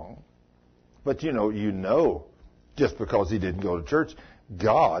wrong. But, just because he didn't go to church,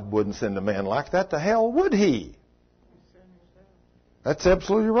 God wouldn't send a man like that to hell, would He? That's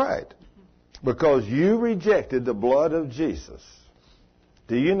absolutely right. Because you rejected the blood of Jesus.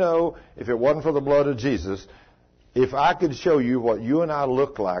 Do you know, if it wasn't for the blood of Jesus, if I could show you what you and I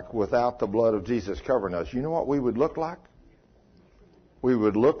look like without the blood of Jesus covering us, you know what we would look like? We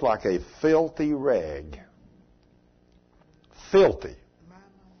would look like a filthy rag. Filthy.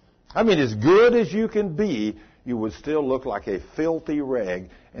 I mean, as good as you can be, you would still look like a filthy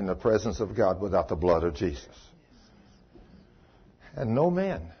rag in the presence of God without the blood of Jesus. And no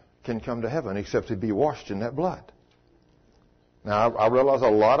man can come to heaven except to be washed in that blood. Now, I realize a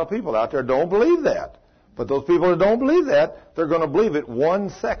lot of people out there don't believe that. But those people that don't believe that, they're going to believe it 1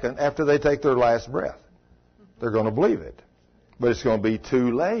 second after they take their last breath. They're going to believe it. But it's going to be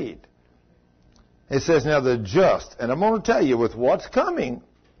too late. It says, now the just, and I'm going to tell you with what's coming,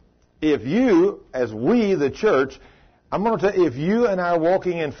 if you, as we, the church, I'm going to tell you, if you and I are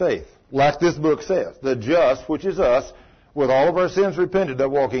walking in faith, like this book says, the just, which is us, with all of our sins repented, that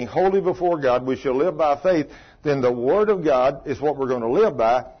walking holy before God, we shall live by faith, then the Word of God is what we're going to live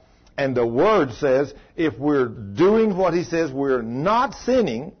by. And the Word says, if we're doing what He says, we're not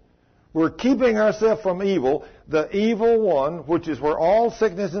sinning, we're keeping ourselves from evil, the evil one, which is where all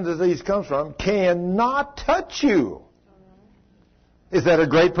sickness and disease comes from, cannot touch you. Is that a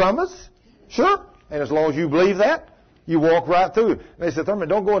great promise? Sure. And as long as you believe that, you walk right through. And they said, Thurman,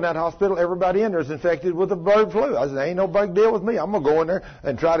 don't go in that hospital. Everybody in there is infected with the bird flu. I said, ain't no big deal with me. I'm going to go in there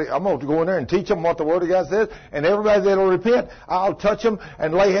and I'm going to go in there and teach them what the Word of God says. And everybody that'll repent, I'll touch them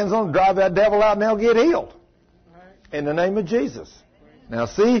and lay hands on them, drive that devil out, and they'll get healed. In the name of Jesus. Now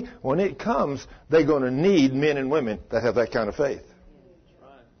see, when it comes, they're going to need men and women that have that kind of faith.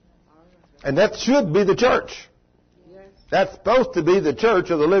 And that should be the church. That's supposed to be the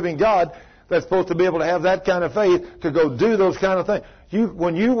church of the living God. That's supposed to be able to have that kind of faith to go do those kind of things.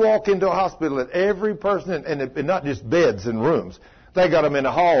 When you walk into a hospital, and every person, and not just beds and rooms, they got them in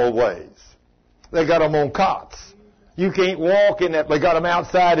the hallways. They got them on cots. You can't walk in that. They got them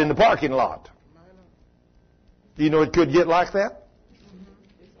outside in the parking lot. You know it could get like that?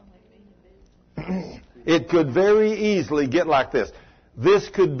 It could very easily get like this. This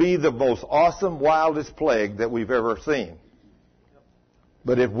could be the most awesome, wildest plague that we've ever seen.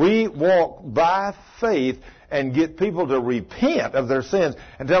 But if we walk by faith and get people to repent of their sins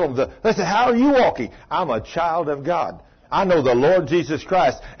and tell them, they say, how are you walking? I'm a child of God. I know the Lord Jesus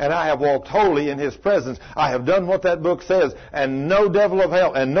Christ, and I have walked holy in His presence. I have done what that book says, and no devil of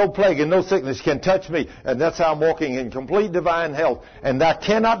hell and no plague and no sickness can touch me. And that's how I'm walking in complete divine health. And I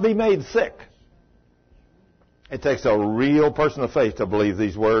cannot be made sick. It takes a real person of faith to believe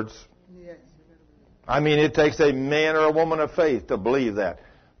these words. I mean, it takes a man or a woman of faith to believe that.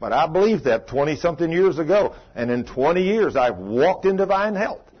 But I believed that 20-something years ago. And in 20 years, I've walked in divine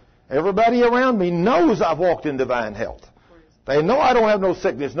health. Everybody around me knows I've walked in divine health. They know I don't have no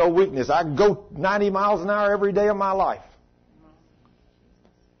sickness, no weakness. I can go 90 miles an hour every day of my life.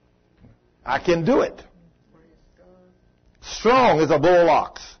 I can do it. Strong as a bull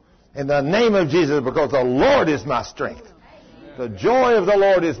ox. In the name of Jesus, because the Lord is my strength. The joy of the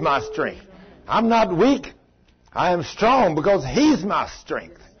Lord is my strength. I'm not weak. I am strong because He's my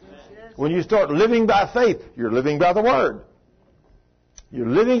strength. When you start living by faith, you're living by the Word. You're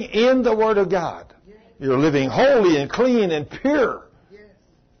living in the Word of God. You're living holy and clean and pure.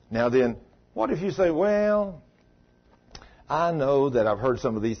 Now then, what if you say, well, I know that I've heard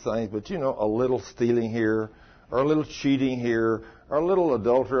some of these things, but you know, a little stealing here, or a little cheating here, or a little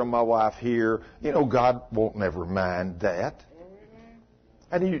adultery on my wife here, you know, God won't never mind that.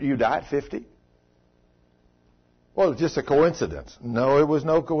 And you die at 50? Well, it's just a coincidence. No, it was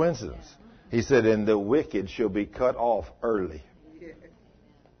no coincidence. He said, and the wicked shall be cut off early.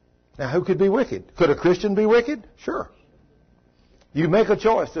 Now, who could be wicked? Could a Christian be wicked? Sure. You make a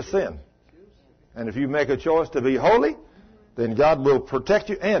choice to sin. And if you make a choice to be holy, then God will protect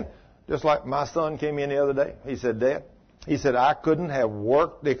you. And just like my son came in the other day, he said, Dad, he said, I couldn't have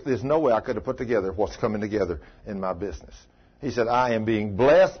worked. There's no way I could have put together what's coming together in my business. He said, I am being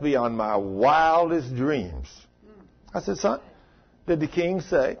blessed beyond my wildest dreams. I said, son, did the king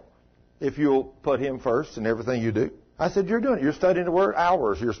say, if you'll put Him first in everything you do? I said, you're doing it. You're studying the Word.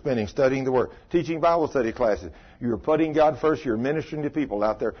 Hours you're spending studying the Word. Teaching Bible study classes. You're putting God first. You're ministering to people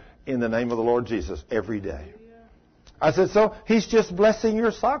out there in the name of the Lord Jesus every day. I said, so He's just blessing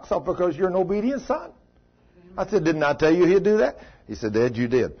your socks off because you're an obedient son. I said, didn't I tell you He'd do that? He said, Dad, you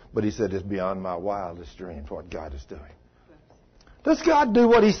did. But he said, it's beyond my wildest dreams what God is doing. Does God do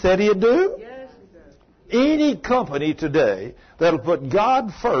what He said He'd do? Yes. Any company today that'll put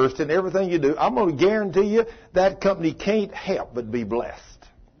God first in everything you do, I'm going to guarantee you that company can't help but be blessed.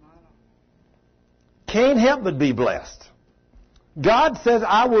 Can't help but be blessed. God says,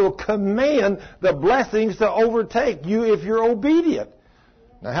 I will command the blessings to overtake you if you're obedient.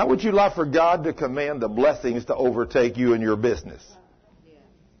 Now, how would you like for God to command the blessings to overtake you in your business?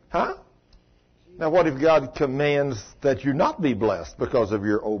 Huh? Now, what if God commands that you not be blessed because of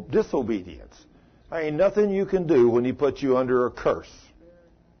your disobedience? There ain't nothing you can do when He puts you under a curse.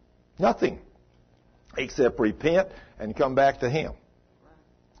 Nothing. Except repent and come back to Him.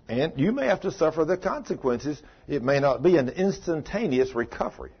 And you may have to suffer the consequences. It may not be an instantaneous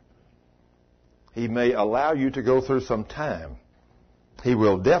recovery. He may allow you to go through some time. He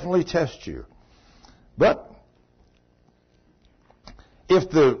will definitely test you. But if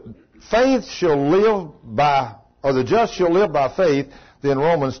the faith shall live by, or the just shall live by faith, then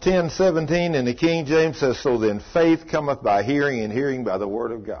Romans 10:17 in the King James says, so then faith cometh by hearing, and hearing by the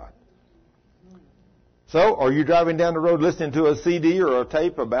Word of God. So, are you driving down the road listening to a CD or a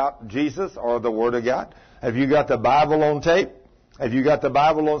tape about Jesus or the Word of God? Have you got the Bible on tape? Have you got the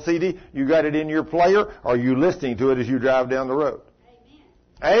Bible on CD? You got it in your player? Or are you listening to it as you drive down the road?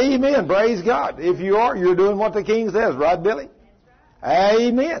 Amen. Amen. Praise God. If you are, you're doing what the King says, right, Billy?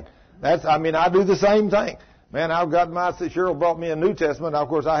 That's right. Amen. I do the same thing. Man, I've got Cheryl brought me a New Testament. Of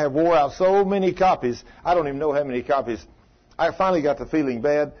course, I have wore out so many copies. I don't even know how many copies. I finally got to feeling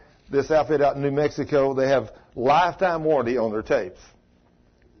bad. This outfit out in New Mexico, they have lifetime warranty on their tapes.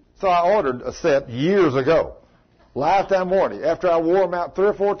 So I ordered a set years ago. Lifetime warranty. After I wore them out 3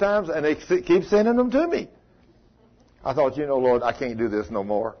 or 4 times, and they keep sending them to me. I thought, Lord, I can't do this no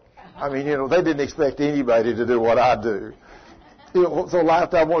more. They didn't expect anybody to do what I do. So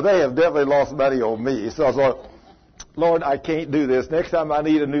lifetime warranty, they have definitely lost money on me. So I thought, Lord, I can't do this. Next time I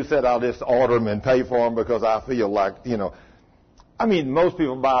need a new set, I'll just order them and pay for them because I feel like, most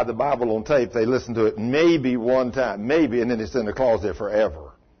people buy the Bible on tape. They listen to it maybe one time, and then it's in the closet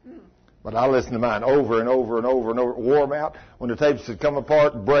forever. But I listen to mine over and over and over and over, wore them out. When the tapes would come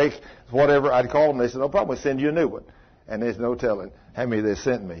apart, break, whatever, I'd call them. They said, no problem, we'll send you a new one. And there's no telling how many they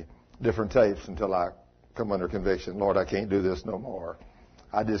sent me, different tapes, until I come under conviction. Lord, I can't do this no more.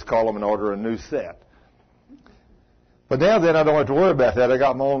 I just call them and order a new set. But now then, I don't have to worry about that. I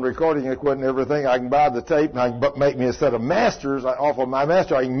got my own recording equipment and everything. I can buy the tape and I can make me a set of masters off of my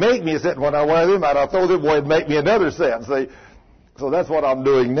master. I can make me a set. When I wear them out, I'll throw them away and make me another set. See? So that's what I'm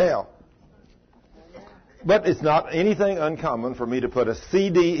doing now. But it's not anything uncommon for me to put a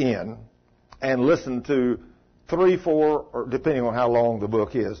CD in and listen to 3, 4, or depending on how long the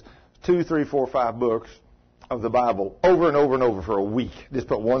book is, 2, 3, 4, 5 books of the Bible over and over and over for a week. Just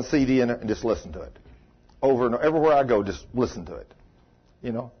put one CD in it and just listen to it. Over and over. Everywhere I go, just listen to it.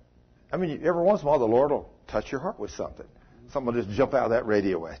 Every once in a while the Lord will touch your heart with something. Something will just jump out of that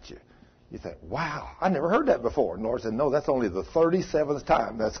radio at you. You think, wow, I never heard that before. And the Lord said, no, that's only the 37th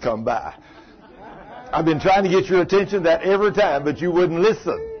time that's come by. I've been trying to get your attention that every time, but you wouldn't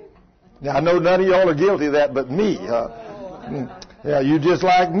listen. Now, I know none of y'all are guilty of that but me. Yeah, you just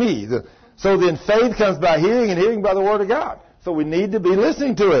like me. So then faith comes by hearing, and hearing by the Word of God. So we need to be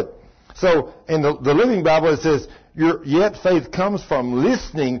listening to it. So in the Living Bible it says, yet faith comes from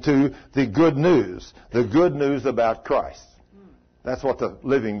listening to the good news about Christ. That's what the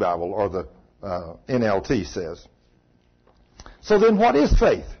Living Bible or the NLT says. So then what is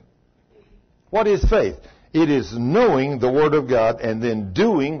faith? What is faith? It is knowing the Word of God and then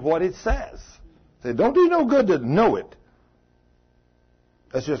doing what it says. Say, don't do no good to know it.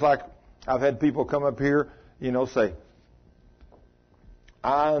 That's just like I've had people come up here, say,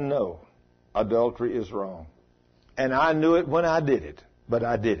 I know adultery is wrong. And I knew it when I did it, but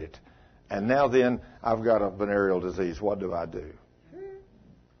I did it. And now then, I've got a venereal disease. What do I do?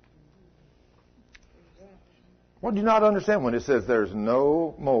 What do you not understand when it says there's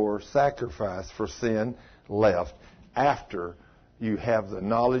no more sacrifice for sin left after you have the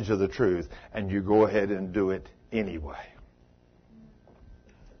knowledge of the truth and you go ahead and do it anyway?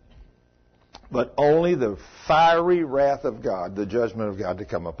 But only the fiery wrath of God, the judgment of God to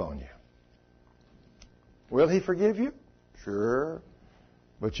come upon you. Will He forgive you? Sure.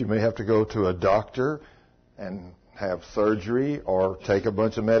 But you may have to go to a doctor and have surgery or take a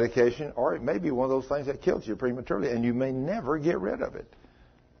bunch of medication, or it may be one of those things that kills you prematurely, and you may never get rid of it.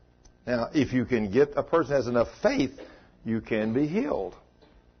 Now, if you can get a person has enough faith, you can be healed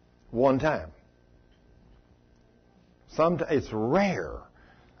one time. It's rare.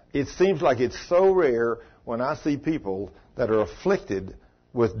 It seems like it's so rare when I see people that are afflicted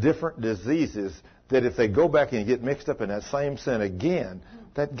with different diseases that if they go back and get mixed up in that same sin again,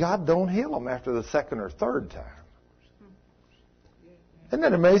 that God don't heal them after the second or third time. Isn't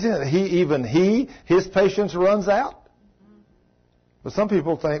that amazing that his patience runs out? But some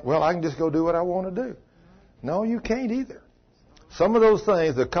people think, well, I can just go do what I want to do. No, you can't either. Some of those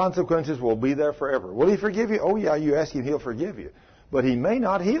things, the consequences will be there forever. Will He forgive you? Oh, yeah, you ask Him, He'll forgive you. But He may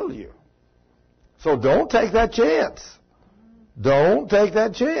not heal you. So don't take that chance. Don't take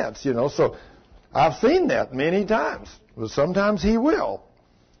that chance, So I've seen that many times. But sometimes He will.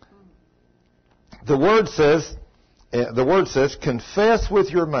 The word says, confess with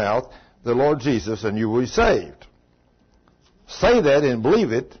your mouth the Lord Jesus and you will be saved. Say that and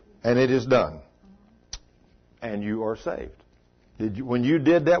believe it, and it is done. And you are saved. When you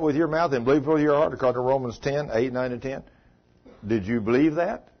did that with your mouth and believed with your heart, according to Romans 10, 8, 9, and 10, did you believe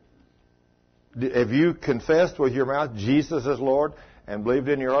that? Have you confessed with your mouth Jesus is Lord and believed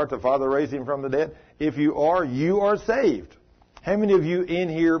in your heart the Father raised him from the dead? If you are saved. How many of you in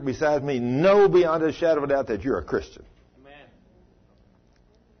here besides me know beyond a shadow of a doubt that you're a Christian? Amen.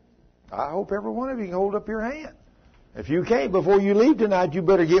 I hope every one of you can hold up your hand. If you can't before you leave tonight, you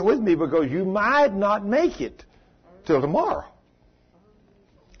better get with me because you might not make it till tomorrow.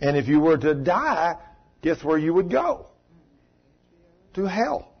 And if you were to die, guess where you would go? To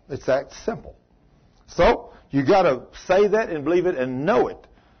hell. It's that simple. So, you got to say that and believe it and know it.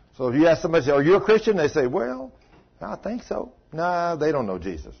 So if you ask somebody, are you a Christian? They say, well, I think so. No, they don't know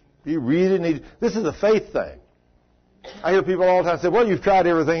Jesus. You really need, this is a faith thing. I hear people all the time say, well, you've tried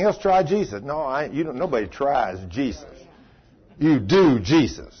everything else, try Jesus. No, nobody tries Jesus. You do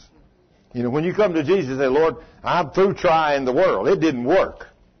Jesus. When you come to Jesus, say, Lord, I'm through trying the world. It didn't work.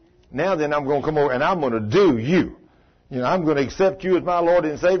 Now then, I'm going to come over and I'm going to do you. I'm going to accept you as my Lord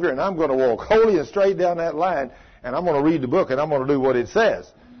and Savior, and I'm going to walk holy and straight down that line, and I'm going to read the book, and I'm going to do what it says.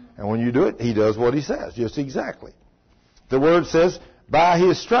 And when you do it, he does what he says, just exactly. The word says, by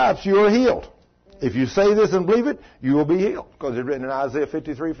his stripes you are healed. If you say this and believe it, you will be healed, because it's written in Isaiah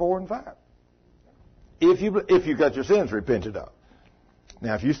 53, 4 and 5. If you got your sins repented of.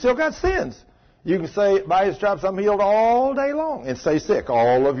 Now, if you still got sins, you can say, by his stripes I'm healed all day long, and stay sick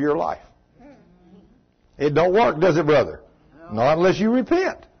all of your life. It don't work, does it, brother? No. Not unless you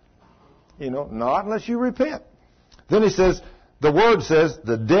repent. Not unless you repent. Then he says, the word says,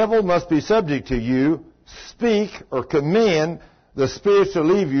 the devil must be subject to you, speak or command the spirits to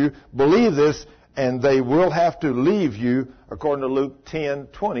leave you, believe this, and they will have to leave you, according to Luke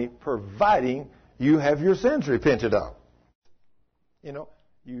 10:20, providing you have your sins repented of.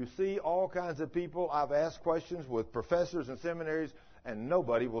 You see all kinds of people. I've asked questions with professors and seminaries, and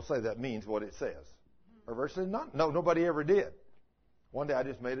nobody will say that means what it says. Or versus no, nobody ever did. One day I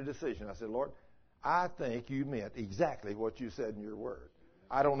just made a decision. I said, Lord, I think you meant exactly what you said in your word.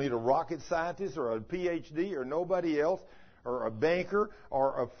 I don't need a rocket scientist or a PhD or nobody else or a banker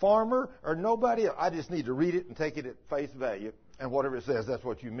or a farmer or nobody else. I just need to read it and take it at face value, and whatever it says, that's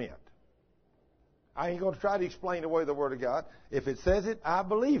what you meant. I ain't going to try to explain away the Word of God. If it says it, I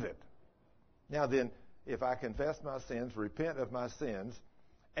believe it. Now then, if I confess my sins, repent of my sins,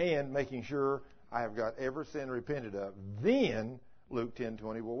 and making sure I have got every sin repented of, then Luke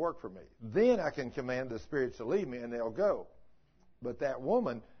 10:20 will work for me. Then I can command the spirits to leave me and they'll go. But that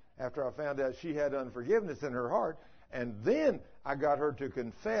woman, after I found out she had unforgiveness in her heart, and then I got her to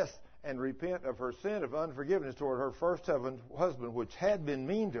confess and repent of her sin of unforgiveness toward her first husband, which had been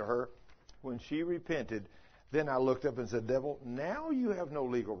mean to her, when she repented, then I looked up and said, devil, now you have no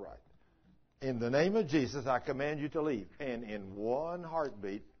legal right. In the name of Jesus, I command you to leave. And in one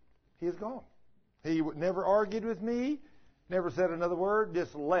heartbeat, he is gone. He never argued with me, never said another word,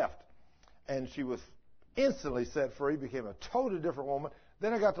 just left. And she was instantly set free, became a totally different woman.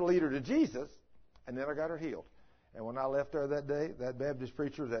 Then I got to lead her to Jesus, and then I got her healed. And when I left there that day, that Baptist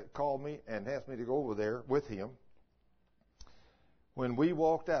preacher that called me and asked me to go over there with him, when we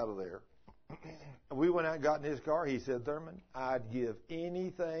walked out of there, we went out and got in his car. He said, Thurman, I'd give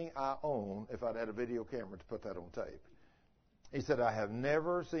anything I own if I'd had a video camera to put that on tape. He said, I have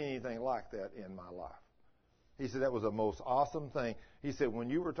never seen anything like that in my life. He said, that was the most awesome thing. He said, when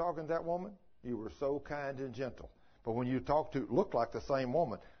you were talking to that woman, you were so kind and gentle. But when you looked like the same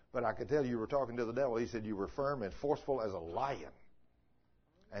woman, but I could tell you were talking to the devil. He said, you were firm and forceful as a lion.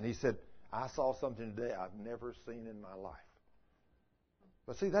 And he said, I saw something today I've never seen in my life.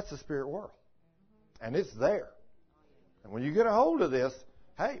 But see, that's the spirit world. And it's there. And when you get a hold of this,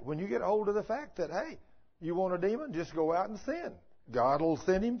 when you get a hold of the fact that, you want a demon, just go out and sin. God will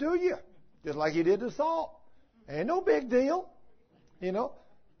send him to you, just like he did to Saul. Ain't no big deal, Now,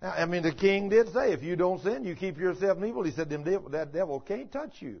 the king did say, if you don't sin, you keep yourself in evil. He said, that devil can't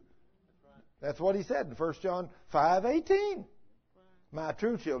touch you. That's what he said in 1 John 5:18. My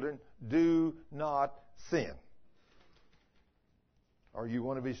true children, do not sin. Are you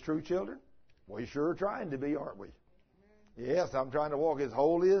one of his true children? We sure are trying to be, aren't we? Yes, I'm trying to walk as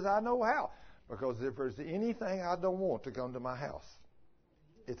holy as I know how. Because if there's anything I don't want to come to my house,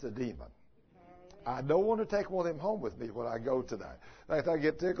 it's a demon. I don't want to take one of them home with me when I go tonight. In fact, I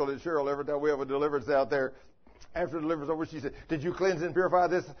get tickled at Cheryl every time we have a deliverance out there. After the deliverance over, she said, did you cleanse and purify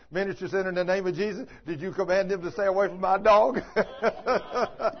this ministry center in the name of Jesus? Did you command them to stay away from my dog?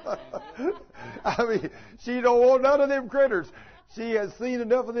 She don't want none of them critters. She has seen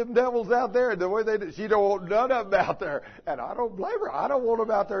enough of them devils out there, and the way they do, she don't want none of them out there. And I don't blame her. I don't want them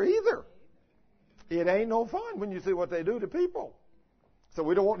out there either. It ain't no fun when you see what they do to people. So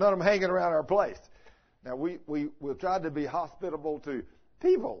we don't want none of them hanging around our place. Now, we'll try to be hospitable to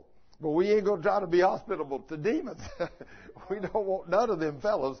people, but we ain't going to try to be hospitable to demons. We don't want none of them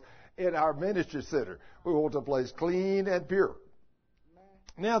fellows in our ministry center. We want the place clean and pure.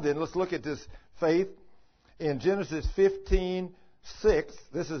 Now then, let's look at this faith in Genesis 15:6.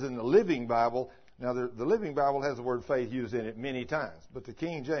 This is in the Living Bible. Now, the Living Bible has the word faith used in it many times, but the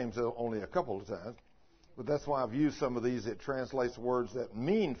King James only a couple of times. But that's why I've used some of these. It translates words that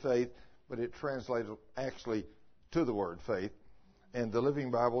mean faith, but it translates actually to the word faith. In the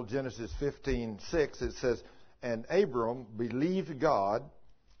Living Bible, Genesis 15:6, it says, "And Abram believed God,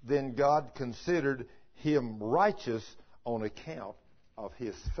 then God considered him righteous on account of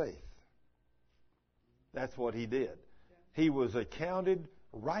his faith." That's what he did. He was accounted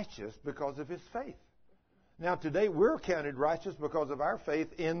righteous because of his faith. Now today we're counted righteous because of our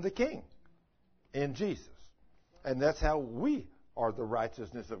faith in the King, in Jesus. And that's how we are the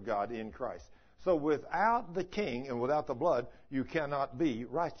righteousness of God in Christ. So without the King and without the blood, you cannot be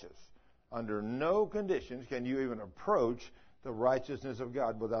righteous. Under no conditions can you even approach the righteousness of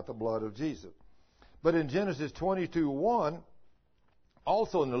God without the blood of Jesus. But in Genesis 22:1,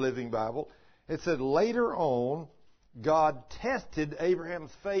 also in the Living Bible, it said, "Later on, God tested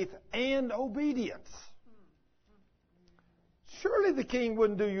Abraham's faith and obedience." Surely the King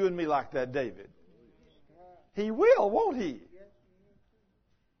wouldn't do you and me like that, David. He will, won't he?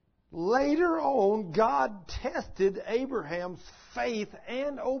 Later on, God tested Abraham's faith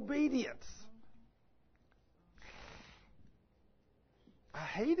and obedience. I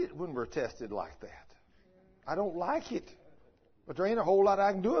hate it when we're tested like that. I don't like it. But there ain't a whole lot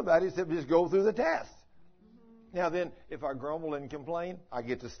I can do about it except just go through the test. Now then, if I grumble and complain, I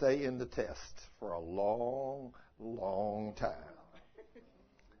get to stay in the test for a long, long time.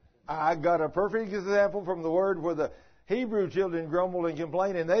 I got a perfect example from the Word where the Hebrew children grumbled and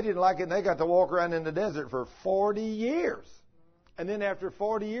complained, and they didn't like it, and they got to walk around in the desert for 40 years. And then after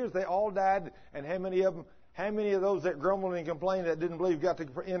 40 years, they all died. And how many of those that grumbled and complained that didn't believe got to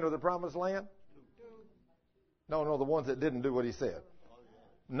enter the promised land? No, the ones that didn't do what he said.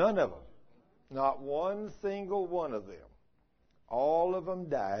 None of them. Not one single one of them. All of them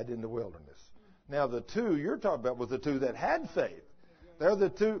died in the wilderness. Now the two you're talking about was the two that had faith. They're the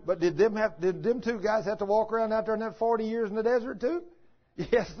two, but did them two guys have to walk around out there in that 40 years in the desert too?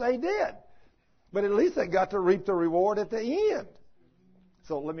 Yes, they did. But at least they got to reap the reward at the end.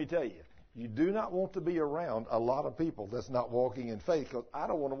 So let me tell you, you do not want to be around a lot of people that's not walking in faith, because I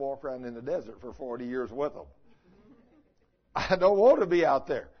don't want to walk around in the desert for 40 years with them. I don't want to be out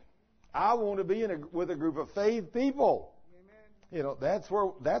there. I want to be with a group of faith people. You know, that's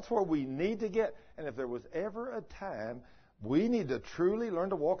where we need to get. And if there was ever a time we need to truly learn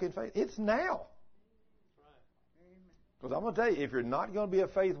to walk in faith, it's now. Because I'm going to tell you, if you're not going to be a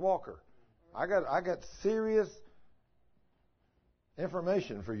faith walker, I got serious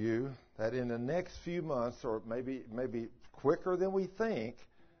information for you that in the next few months, or maybe quicker than we think,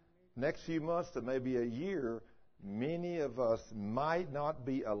 next few months to maybe a year, many of us might not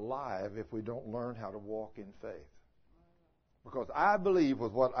be alive if we don't learn how to walk in faith. Because I believe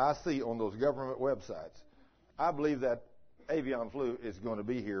with what I see on those government websites, I believe that avian flu is going to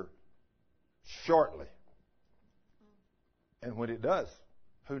be here shortly. And when it does,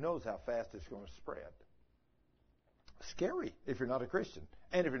 who knows how fast it's going to spread. Scary if you're not a Christian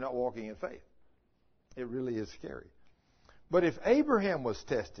and if you're not walking in faith. It really is scary. But if Abraham was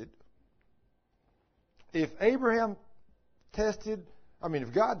tested, if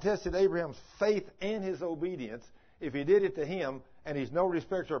God tested Abraham's faith and his obedience, if he did it to him and he's no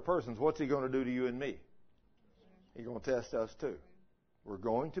respecter of persons, what's he going to do to you and me? He's going to test us too. We're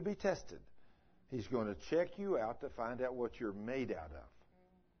going to be tested. He's going to check you out to find out what you're made out of.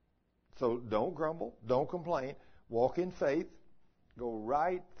 So don't grumble. Don't complain. Walk in faith. Go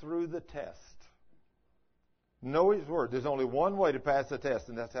right through the test. Know His Word. There's only one way to pass the test,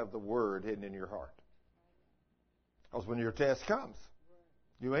 and that's to have the Word hidden in your heart. Because when your test comes,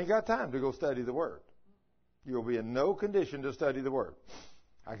 you ain't got time to go study the Word. You'll be in no condition to study the Word.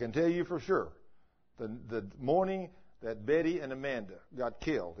 I can tell you for sure, the morning that Betty and Amanda got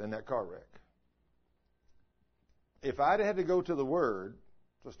killed in that car wreck, if I'd had to go to the Word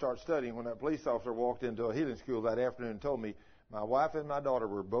to start studying when that police officer walked into a healing school that afternoon and told me my wife and my daughter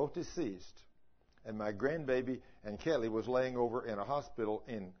were both deceased, and my grandbaby and Kelly was laying over in a hospital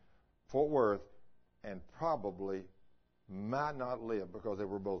in Fort Worth and probably might not live because they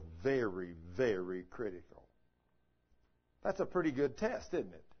were both very, very critical. That's a pretty good test,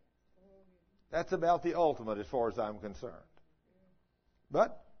 isn't it? That's about the ultimate as far as I'm concerned.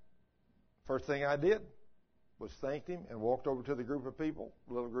 But, first thing I did, was thanked him and walked over to the group of people,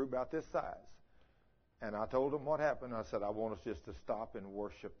 a little group about this size. And I told them what happened. I said, I want us just to stop and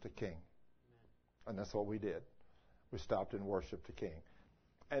worship the King. And that's what we did. We stopped and worshiped the King.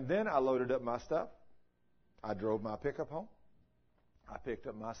 And then I loaded up my stuff. I drove my pickup home. I picked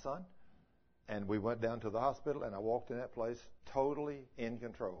up my son. And we went down to the hospital, and I walked in that place totally in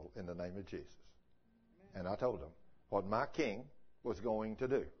control in the name of Jesus. And I told them what my King was going to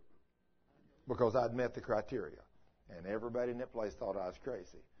do, because I'd met the criteria. And everybody in that place thought I was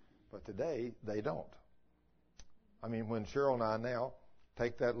crazy. But today, they don't. I mean, when Cheryl and I now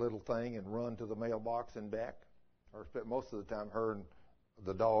take that little thing and run to the mailbox and back, or most of the time her and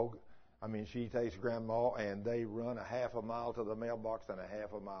the dog, I mean, she takes Grandma and they run a half a mile to the mailbox and a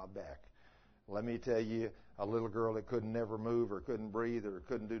half a mile back. Let me tell you, a little girl that couldn't never move or couldn't breathe or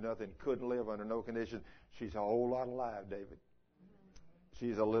couldn't do nothing, couldn't live under no condition, she's a whole lot alive, David.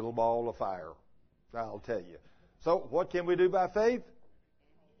 She's a little ball of fire, I'll tell you. So what can we do by faith?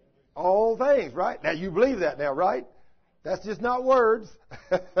 All things, right? Now you believe that now, right? That's just not words.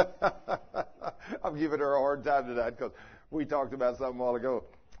 I'm giving her a hard time tonight because we talked about something a while ago.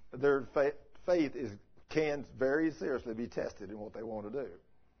 Their faith can very seriously be tested in what they want to do.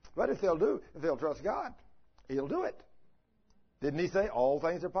 But if they'll trust God, He'll do it. Didn't He say all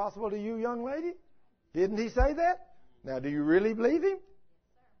things are possible to you, young lady? Didn't He say that? Now, do you really believe Him?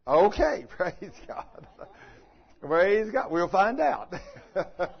 Okay, praise God. Praise God. We'll find out.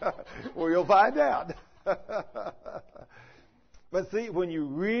 We'll find out. But see, when you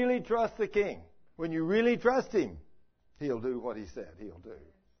really trust the King, when you really trust Him, He'll do what He said He'll do.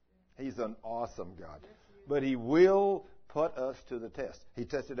 He's an awesome God. But He will put us to the test. He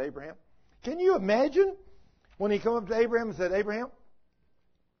tested Abraham. Can you imagine when He came up to Abraham and said, Abraham,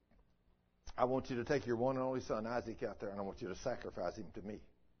 I want you to take your one and only son Isaac out there and I want you to sacrifice him to me.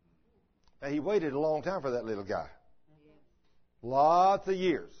 Now, He waited a long time for that little guy. Lots of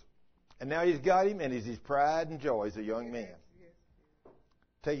years. And now He's got him, and he's his pride and joy as a young man.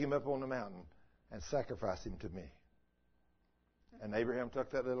 Take him up on the mountain and sacrifice him to me. And Abraham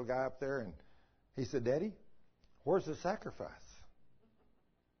took that little guy up there, and he said, Daddy, where's the sacrifice?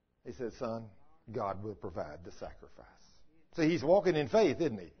 He said, Son, God will provide the sacrifice. See, he's walking in faith,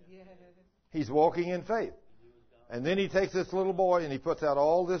 isn't he? He's walking in faith. And then he takes this little boy and he puts out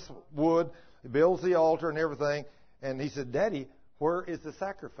all this wood, he builds the altar and everything. And he said, Daddy, where is the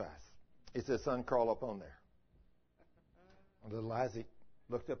sacrifice? He said, Son, crawl up on there. And little Isaac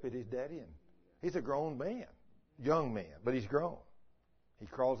looked up at his daddy, and he's a grown man, young man, but he's grown. He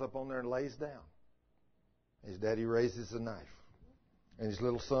crawls up on there and lays down. His daddy raises the knife. And his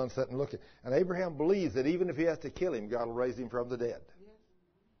little son sitting looking. And Abraham believes that even if he has to kill him, God will raise him from the dead.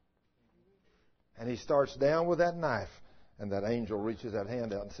 And he starts down with that knife, and that angel reaches that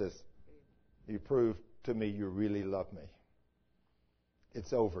hand out and says, You proved to me you really love me.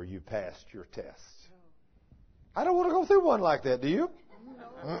 It's over. You passed your test. I don't want to go through one like that, do you?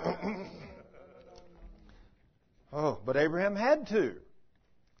 Oh, but Abraham had to.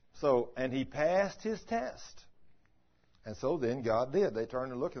 So, and he passed his test. And so then God did. They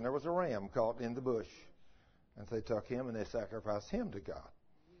turned and looked, and there was a ram caught in the bush. And they took him and they sacrificed him to God.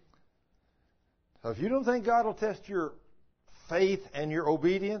 So if you don't think God will test your faith and your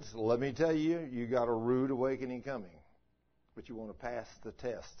obedience, let me tell you, you got a rude awakening coming. But you want to pass the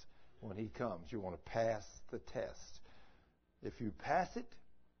test when He comes. You want to pass the test. If you pass it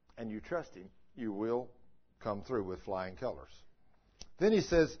and you trust Him, you will come through with flying colors. Then he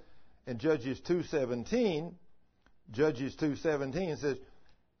says in Judges 2:17, says,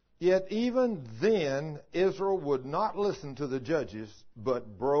 Yet even then Israel would not listen to the judges,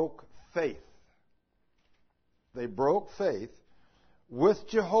 but broke faith. They broke faith with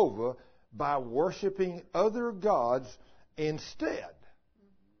Jehovah by worshiping other gods instead.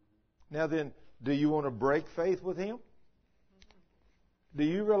 Now then, do you want to break faith with Him? Do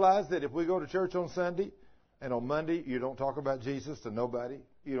you realize that if we go to church on Sunday and on Monday you don't talk about Jesus to nobody,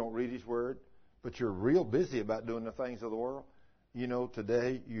 you don't read His Word, but you're real busy about doing the things of the world, you know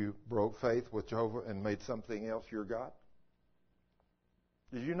today you broke faith with Jehovah and made something else your God?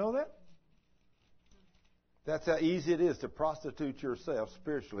 Did you know that? That's how easy it is to prostitute yourself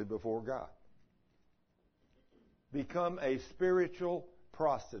spiritually before God. Become a spiritual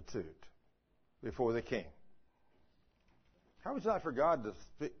prostitute before the King. How would you like for God to,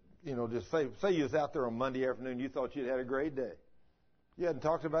 just say you was out there on Monday afternoon, you thought you'd had a great day. You hadn't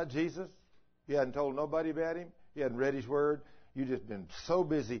talked about Jesus. You hadn't told nobody about Him. You hadn't read His Word. You just been so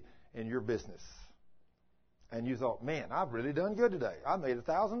busy in your business. And you thought, man, I've really done good today. I made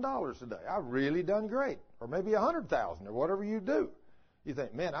 $1,000 today. I've really done great. Or maybe $100,000 or whatever you do. You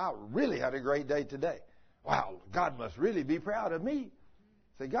think, man, I really had a great day today. Wow, God must really be proud of me.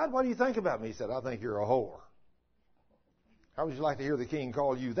 I said, God, what do you think about me? He said, I think you're a whore. How would you like to hear the king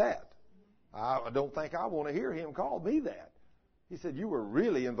call you that? I don't think I want to hear him call me that. He said, you were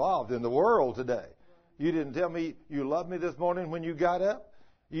really involved in the world today. You didn't tell me you loved me this morning when you got up.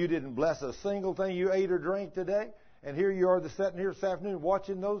 You didn't bless a single thing you ate or drank today. And here you are sitting here this afternoon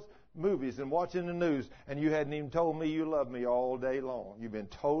watching those movies and watching the news, and you hadn't even told me you loved me all day long. You've been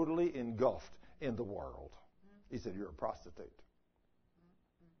totally engulfed in the world. He said, you're a prostitute.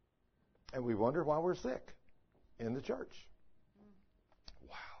 And we wonder why we're sick in the church.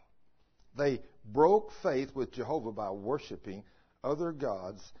 Wow. They broke faith with Jehovah by worshiping other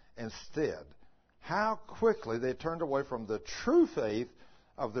gods instead. How quickly they turned away from the true faith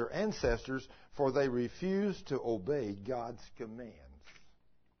of their ancestors, for they refused to obey God's commands.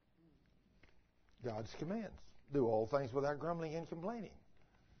 God's commands. Do all things without grumbling and complaining.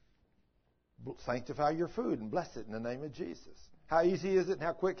 Sanctify your food and bless it in the name of Jesus. How easy is it and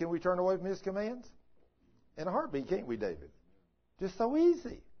how quick can we turn away from His commands? In a heartbeat, can't we, David? Just so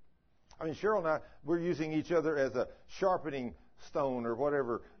easy. I mean, Cheryl and I, we're using each other as a sharpening stone or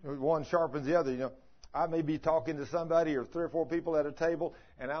whatever. One sharpens the other, you know. I may be talking to somebody or 3 or 4 people at a table,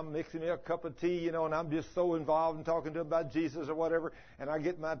 and I'm mixing me a cup of tea, you know, and I'm just so involved in talking to them about Jesus or whatever, and I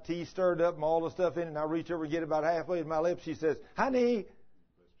get my tea stirred up and all the stuff in it, and I reach over and get about halfway to my lips. She says, honey.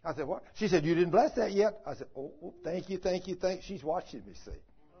 I said, what? She said, you didn't bless that yet? I said, oh, thank you. She's watching me, see.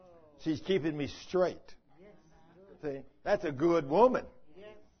 She's keeping me straight. See, that's a good woman.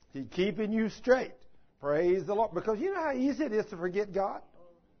 She's keeping you straight. Praise the Lord. Because you know how easy it is to forget God?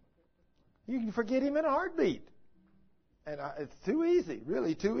 You can forget Him in a heartbeat. And it's too easy,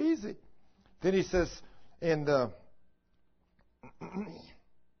 really too easy. Then he says in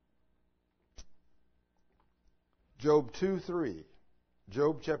Job 2:3,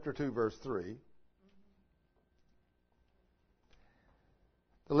 Job chapter 2 verse 3,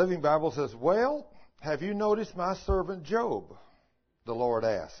 the Living Bible says, well, have you noticed my servant Job? The Lord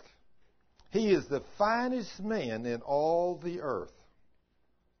asked. He is the finest man in all the earth.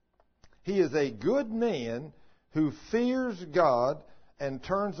 He is a good man who fears God and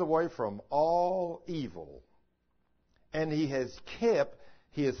turns away from all evil. And he has kept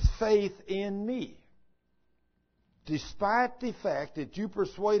his faith in me, despite the fact that you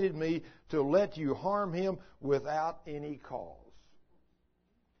persuaded me to let you harm him without any cause.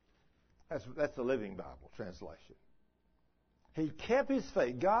 That's the Living Bible translation. He kept his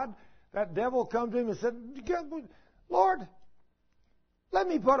faith. God, that devil come to him and said, Lord, let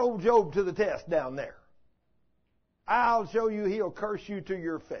me put old Job to the test down there. I'll show you he'll curse you to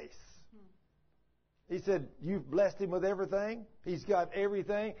your face. He said, you've blessed him with everything. He's got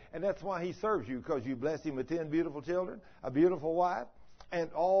everything. And that's why he serves you, because you blessed him with 10 beautiful children, a beautiful wife,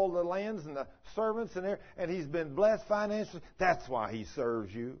 and all the lands and the servants and everything. And he's been blessed financially. That's why he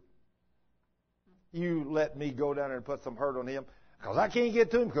serves you. You let me go down there and put some hurt on him, because I can't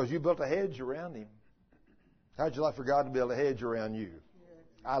get to him because you built a hedge around him. How'd you like for God to build a hedge around you?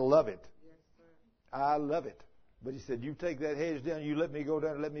 I love it. I love it. But he said, you take that hedge down, you let me go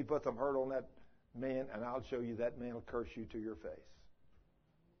down and let me put some hurt on that man, and I'll show you that man will curse you to your face.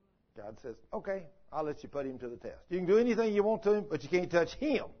 God says, okay, I'll let you put him to the test. You can do anything you want to him, but you can't touch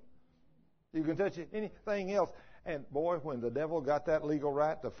him. You can touch anything else. And boy, when the devil got that legal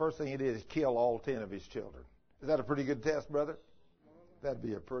right, the first thing he did is kill all 10 of his children. Is that a pretty good test, brother? That'd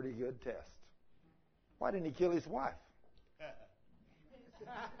be a pretty good test. Why didn't he kill his wife?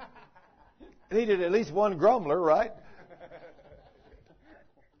 Needed at least one grumbler, right?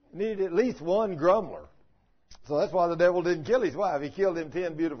 Needed at least one grumbler. So that's why the devil didn't kill his wife. He killed him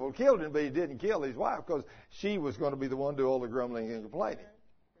 10 beautiful children, but he didn't kill his wife because she was going to be the one to do all the grumbling and complaining.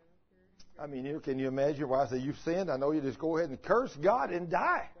 I mean, can you imagine your wife say, you've sinned? I know you just go ahead and curse God and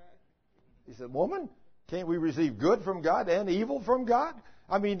die. He said, woman, can't we receive good from God and evil from God?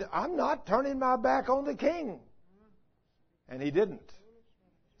 I mean, I'm not turning my back on the king. And he didn't.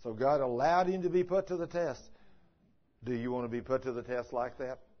 So God allowed him to be put to the test. Do you want to be put to the test like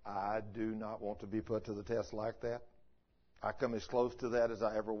that? I do not want to be put to the test like that. I come as close to that as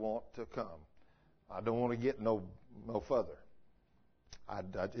I ever want to come. I don't want to get no further.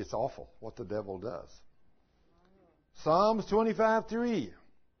 It's awful what the devil does. Psalms 25:3.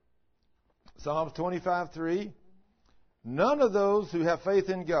 Psalms 25:3. None of those who have faith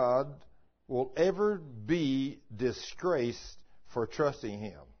in God will ever be disgraced for trusting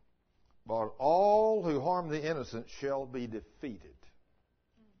Him, but all who harm the innocent shall be defeated.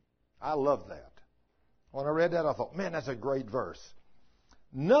 I love that. When I read that, I thought, man, that's a great verse.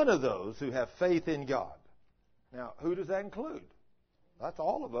 None of those who have faith in God. Now, who does that include? That's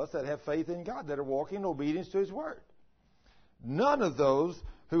all of us that have faith in God, that are walking in obedience to His Word. None of those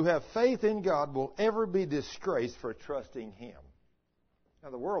who have faith in God will ever be disgraced for trusting Him. Now,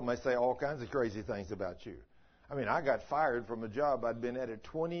 the world may say all kinds of crazy things about you. I mean, I got fired from a job I'd been at it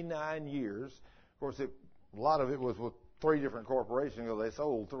 29 years. Of course, a lot of it was with 3 different corporations, because they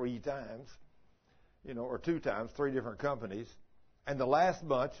sold 3 times, or 2 times, 3 different companies. And the last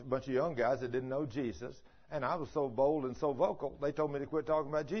bunch, a bunch of young guys that didn't know Jesus, and I was so bold and so vocal, they told me to quit talking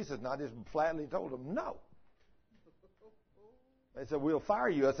about Jesus, and I just flatly told them no. They said, we'll fire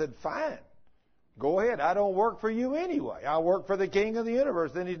you. I said, fine. Go ahead. I don't work for you anyway. I work for the King of the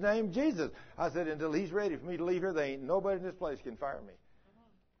universe, and His name's Jesus. I said, until He's ready for me to leave here, there ain't nobody in this place can fire me.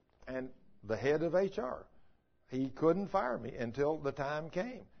 And the head of HR, he couldn't fire me until the time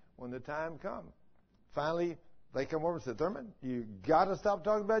came. When the time come, finally, they come over and said, Thurman, you got to stop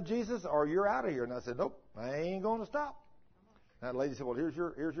talking about Jesus or you're out of here. And I said, nope, I ain't going to stop. That lady said, well, here's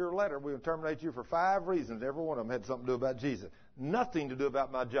your letter. We'll terminate you for 5 reasons. Every one of them had something to do about Jesus. Nothing to do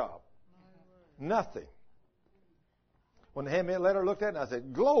about my job. Nothing. When they handed me that letter, I looked at it and I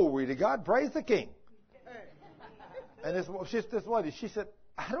said, glory to God, praise the King. And this lady, she said,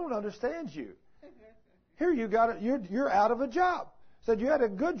 I don't understand you. Here you got it. You're out of a job. Said you had a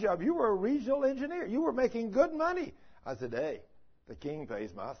good job. You were a regional engineer. You were making good money. I said, hey, the King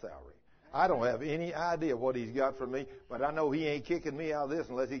pays my salary. I don't have any idea what He's got for me, but I know He ain't kicking me out of this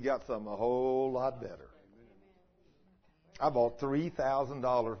unless He got something a whole lot better. I bought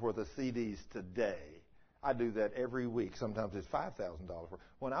 $3,000 worth of CDs today. I do that every week. Sometimes it's $5,000.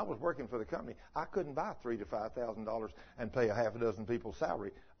 When I was working for the company, I couldn't buy $3,000 to $5,000 and pay a half a dozen people's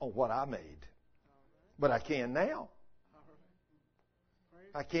salary on what I made. But I can now.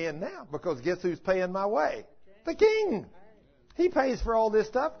 I can now, because guess who's paying my way? The King. He pays for all this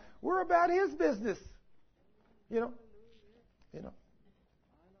stuff. We're about His business.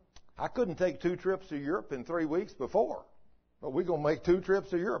 I couldn't take 2 trips to Europe in 3 weeks before. But we're going to make 2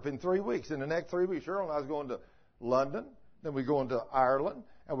 trips to Europe in 3 weeks. In the next 3 weeks, Cheryl and I was going to London. Then we're going to Ireland.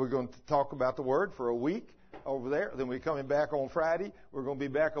 And we're going to talk about the Word for a week over there. Then we're coming back on Friday. We're going to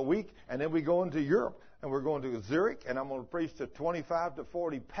be back a week. And then we're going to Europe. And we're going to Zurich. And I'm going to preach to 25 to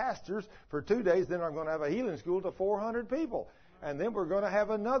 40 pastors for 2 days. Then I'm going to have a healing school to 400 people. And then we're going to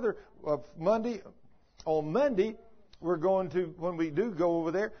have another Monday. On Monday, we're going to, when we do go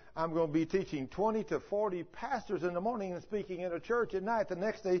over there, I'm going to be teaching 20 to 40 pastors in the morning and speaking in a church at night. The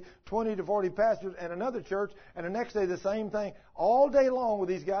next day, 20 to 40 pastors and another church. And the next day, the same thing. All day long with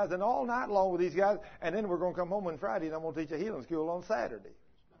these guys and all night long with these guys. And then we're going to come home on Friday and I'm going to teach a healing school on Saturday.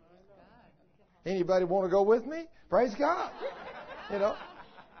 Anybody want to go with me? Praise God.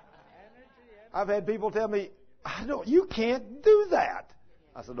 I've had people tell me, you can't do that.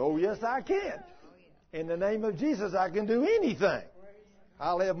 I said, oh, yes, I can. In the name of Jesus, I can do anything.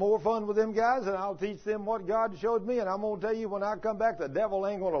 I'll have more fun with them guys, and I'll teach them what God showed me. And I'm going to tell you, when I come back, the devil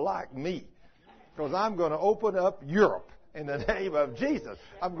ain't going to like me, because I'm going to open up Europe in the name of Jesus.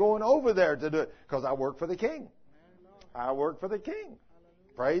 I'm going over there to do it, because I work for the King. I work for the King.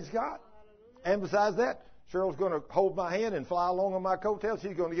 Praise God. And besides that, Cheryl's going to hold my hand and fly along on my coattails.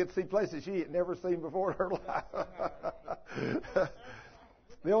 She's going to get to see places she had never seen before in her life.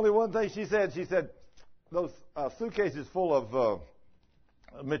 The only one thing she said, those suitcases full of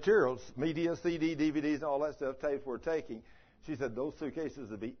materials, media, CD, DVDs, and all that stuff, tapes we're taking, she said those suitcases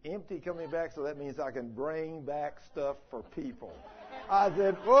will be empty coming back, so that means I can bring back stuff for people. I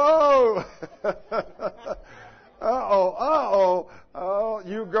said, whoa! Oh,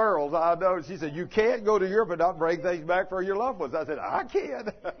 you girls, I know. She said, you can't go to Europe and not bring things back for your loved ones. I said, I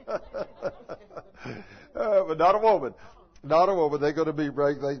can. But not a woman. Not a woman. They're going to be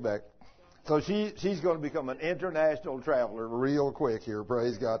bringing things back. So she's going to become an international traveler real quick here.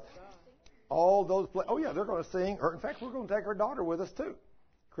 Praise God. All those they're going to sing. In fact, we're going to take her daughter with us too.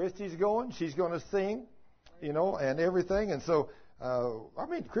 Christy's going. She's going to sing, and everything. And so,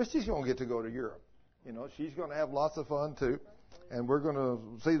 Christy's going to get to go to Europe. She's going to have lots of fun too. And we're going to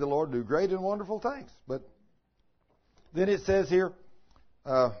see the Lord do great and wonderful things. But then it says here,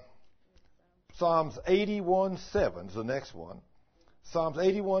 Psalms 81:7 is the next one. Psalms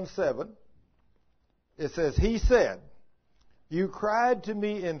 81:7. It says, He said, you cried to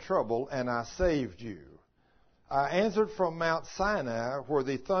me in trouble, and I saved you. I answered from Mount Sinai, where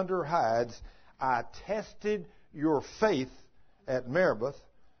the thunder hides. I tested your faith at Meribah.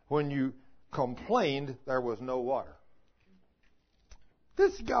 When you complained, there was no water.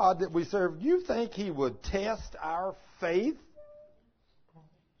 This God that we serve, you think He would test our faith?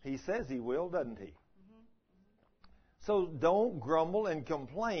 He says He will, doesn't He? So don't grumble and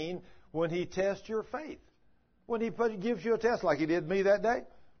complain when He tests your faith. when He gives you a test like He did me that day,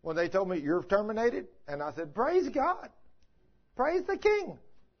 when they told me, you're terminated, and I said, praise God. Praise the King.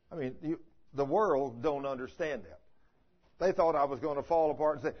 I mean, the world don't understand that. They thought I was going to fall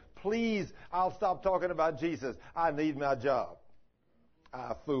apart and say, please, I'll stop talking about Jesus. I need my job.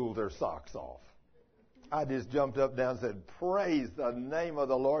 I fooled their socks off. I just jumped up down and said, praise the name of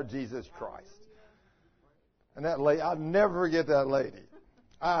the Lord Jesus Christ. And that lady, I'll never forget that lady.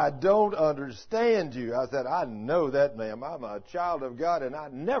 I don't understand you. I said, I know that, ma'am. I'm a child of God, and I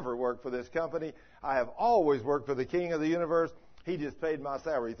never worked for this company. I have always worked for the King of the universe. He just paid my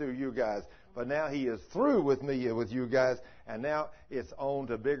salary through you guys. But now He is through with me, with you guys, and now it's on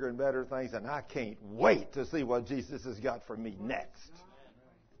to bigger and better things, and I can't wait to see what Jesus has got for me next.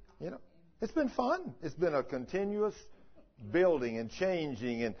 You know, it's been fun. It's been a continuous building and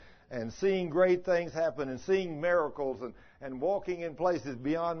changing and seeing great things happen and seeing miracles and walking in places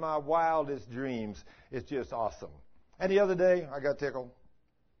beyond my wildest dreams. It's just awesome. And the other day, I got tickled.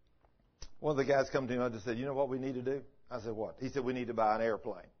 One of the guys come to me and just said, you know what we need to do? I said, what? He said, we need to buy an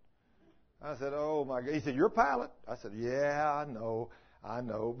airplane. I said, oh my God. He said, you're a pilot? I said, yeah, I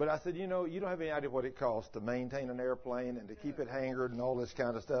know. But I said, you know, you don't have any idea what it costs to maintain an airplane and to keep it hangared and all this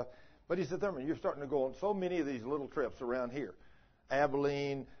kind of stuff. But he said, Thurman, you're starting to go on so many of these little trips around here.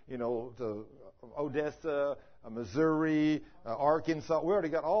 Abilene, you know, to Odessa, Missouri, Arkansas. We already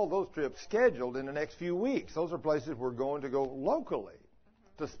got all those trips scheduled in the next few weeks. Those are places we're going to go locally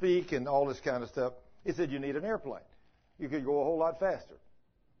to speak and all this kind of stuff. He said, you need an airplane. You could go a whole lot faster.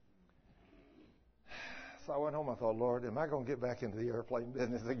 So I went home. I thought, Lord, am I going to get back into the airplane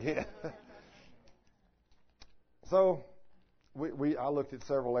business again? So I looked at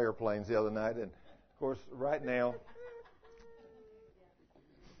several airplanes the other night, and of course, right now,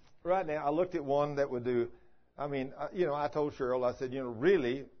 I looked at one that would do. I mean, I told Cheryl, I said,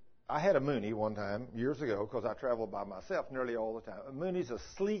 really, I had a Mooney one time years ago because I traveled by myself nearly all the time. A Mooney's a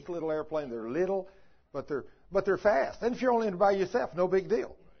sleek little airplane. They're little, but they're fast. And if you're only by yourself, no big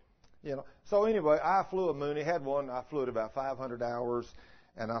deal. So anyway, I flew a Mooney, had one, I flew it about 500 hours,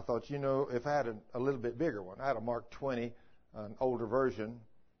 and I thought, if I had a little bit bigger one, I had a Mark 20, an older version,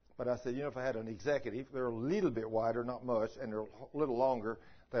 but I said, if I had an executive, they're a little bit wider, not much, and they're a little longer,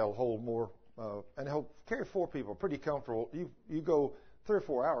 they'll hold more, and they'll carry 4 people, pretty comfortable. You go 3 or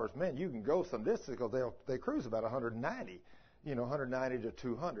 4 hours, man, you can go some distance because they cruise about 190, 190 to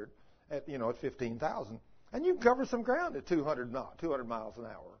 200 at 15,000, and you can cover some ground at 200 miles an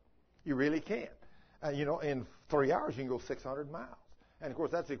hour. You really can. In 3 hours, you can go 600 miles. And, of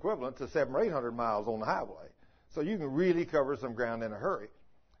course, that's equivalent to 700 or 800 miles on the highway. So you can really cover some ground in a hurry.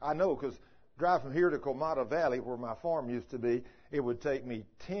 I know because drive from here to Comata Valley, where my farm used to be, it would take me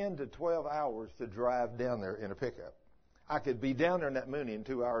 10 to 12 hours to drive down there in a pickup. I could be down there in that Mooney in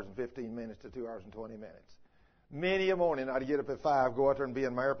 2 hours and 15 minutes to 2 hours and 20 minutes. Many a morning, I'd get up at 5, go out there and be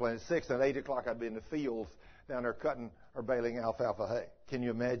in my airplane. At 6 and 8 o'clock, I'd be in the fields down there cutting or baling alfalfa hay. Can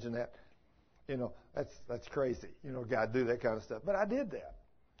you imagine that? That's crazy. God do that kind of stuff. But I did that,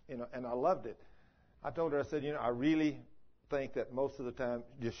 and I loved it. I told her, I said, I really think that most of the time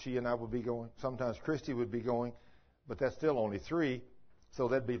just she and I would be going. Sometimes Christy would be going, but that's still only 3, so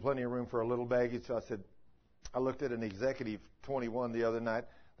there'd be plenty of room for a little baggage. So I said, I looked at an Executive 21 the other night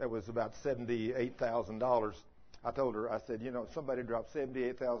that was about $78,000. I told her, I said, if somebody dropped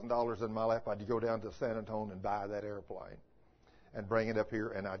 $78,000 in my lap, I'd go down to San Antonio and buy that airplane and bring it up here,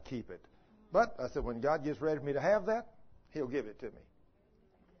 and I'd keep it. But I said, when God gets ready for me to have that, He'll give it to me.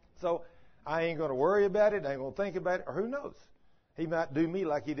 So I ain't going to worry about it. I ain't going to think about it. Or who knows? He might do me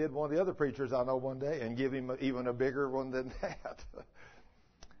like He did one of the other preachers I know one day and give him even a bigger one than that.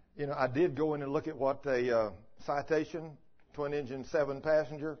 I did go in and look at what a Citation, twin-engine,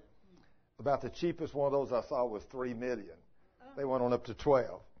 7-passenger. About the cheapest one of those I saw was $3 million. They went on up to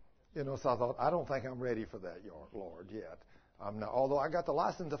 12. So I thought, I don't think I'm ready for that, Lord, yet. I'm not. Although I got the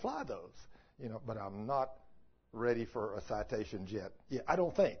license to fly those, but I'm not ready for a Citation jet. Yeah, I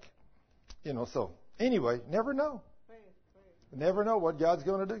don't think. So anyway, never know. Never know what God's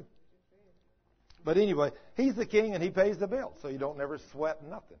going to do. But anyway, He's the King and He pays the bill, so you don't never sweat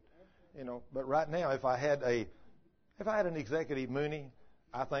nothing. But right now, if I had an Executive Mooney,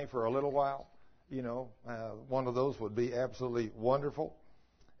 I think for a little while, one of those would be absolutely wonderful.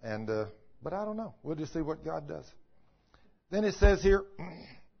 And but I don't know. We'll just see what God does. Then it says here,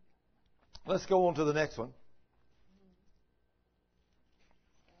 let's go on to the next one.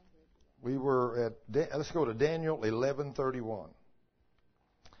 Let's go to Daniel 11:31.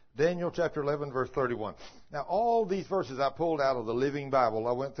 Daniel chapter 11, verse 31. Now, all these verses I pulled out of the Living Bible.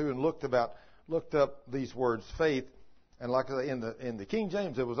 I went through and looked up these words, faith, And like in the King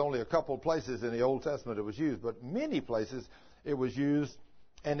James, there was only a couple of places in the Old Testament it was used, but many places it was used,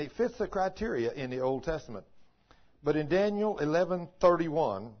 and it fits the criteria in the Old Testament. But in Daniel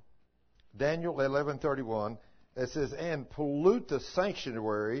 11:31, it says, "And pollute the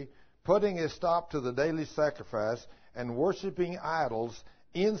sanctuary, putting a stop to the daily sacrifice and worshiping idols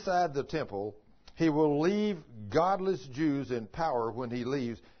inside the temple. He will leave godless Jews in power when he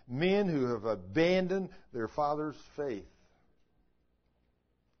leaves, men who have abandoned their father's faith."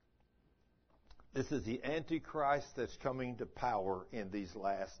 This is the Antichrist that's coming to power in these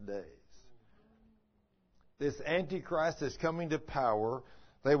last days. This Antichrist is coming to power.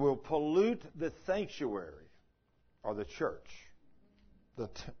 They will pollute the sanctuary, or the church,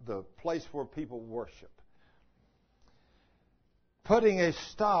 the place where people worship, putting a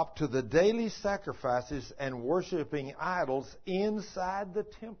stop to the daily sacrifices and worshiping idols inside the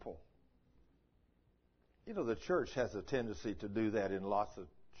temple. You know, the church has a tendency to do that in lots of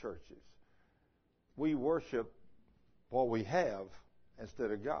churches. We worship what we have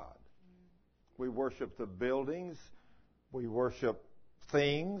instead of God. We worship the buildings. We worship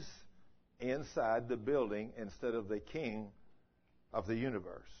things inside the building instead of the King of the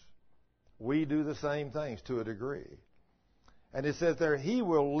universe. We do the same things to a degree. And it says there, he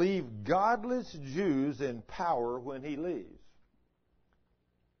will leave godless Jews in power when he leaves.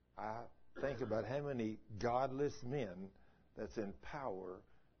 I think about how many godless men that's in power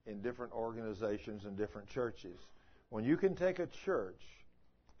in different organizations and different churches. When you can take a church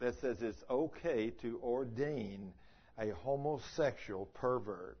that says it's okay to ordain a homosexual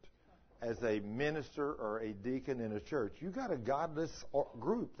pervert as a minister or a deacon in a church, you got a godless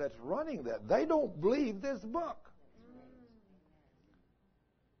group that's running that. They don't believe this book.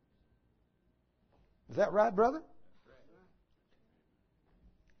 Is that right, brother?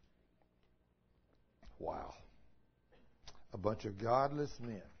 Wow. A bunch of godless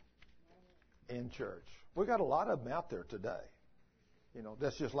men in church. We got a lot of them out there today. You know,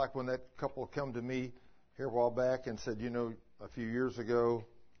 that's just like when that couple come to me here a while back and said, you know, a few years ago,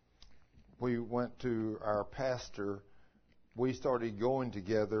 we went to our pastor. We started going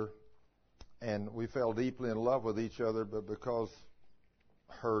together, and we fell deeply in love with each other, but because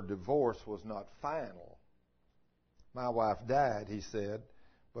her divorce was not final. My wife died, he said,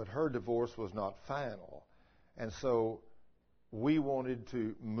 but her divorce was not final. And so we wanted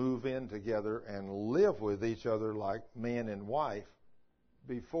to move in together and live with each other like man and wife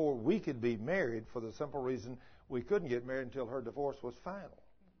before we could be married, for the simple reason we couldn't get married until her divorce was final.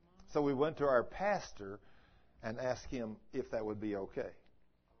 So we went to our pastor and asked him if that would be okay.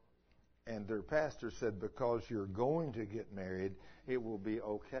 And their pastor said, because you're going to get married, it will be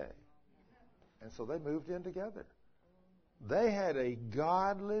okay. And so they moved in together. They had a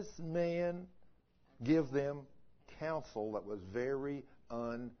godless man give them counsel that was very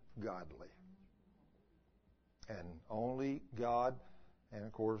ungodly. And only God, and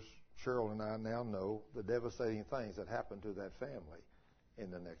of course Cheryl and I now know the devastating things that happened to that family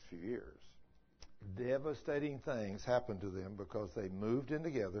in the next few years. Devastating things happened to them because they moved in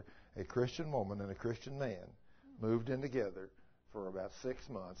together. A Christian woman and a Christian man moved in together for about 6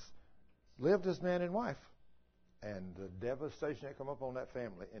 months, lived as man and wife. And the devastation that came up on that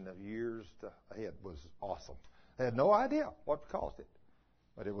family in the years ahead was awesome. They had no idea what caused it,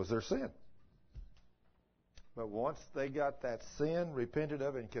 but it was their sin. But once they got that sin, repented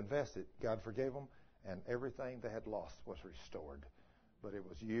of it, and confessed it, God forgave them, and everything they had lost was restored. But it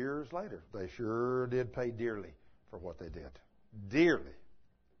was years later. They sure did pay dearly for what they did. Dearly.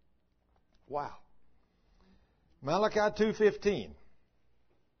 Wow. Malachi 2:15.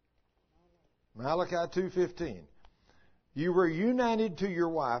 Malachi 2:15. You were united to your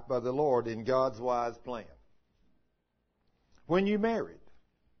wife by the Lord in God's wise plan. When you married,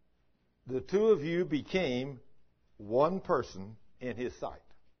 the two of you became one person in His sight.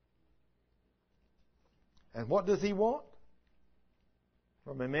 And what does He want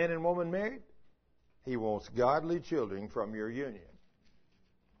from a man and woman married? He wants godly children from your union.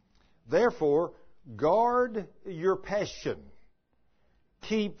 Therefore, guard your passion.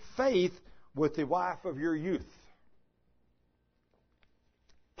 Keep faith with the wife of your youth.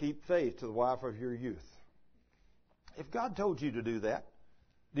 Keep faith to the wife of your youth. If God told you to do that,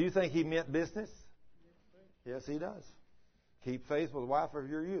 do you think He meant business? Yes, He does. Keep faith with the wife of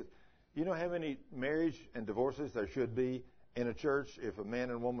your youth. You know how many marriage and divorces there should be in a church if a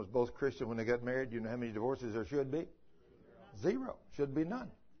man and woman was both Christian when they got married? You know how many divorces there should be? Zero. Should be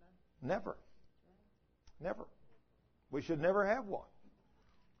none. Never. Never. We should never have one.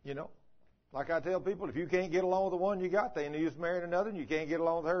 You know? Like I tell people, if you can't get along with the one you got, then you just married another, and you can't get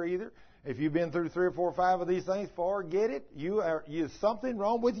along with her either. If you've been through 3 or 4 or 5 of these things, forget it. There's something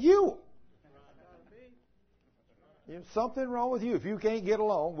wrong with you. There's something wrong with you if you can't get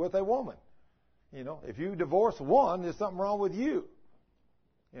along with a woman. If you divorce one, there's something wrong with you.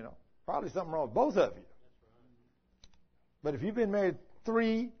 Probably something wrong with both of you. But if you've been married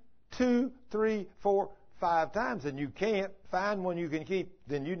 2, 3, 4, 5 times and you can't find one you can keep,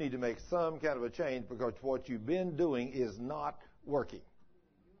 then you need to make some kind of a change because what you've been doing is not working.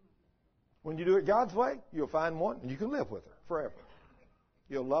 When you do it God's way, you'll find one and you can live with her forever.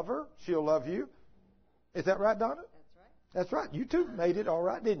 You'll love her. She'll love you. Is that right, Donna? That's right. That's right. You two made it all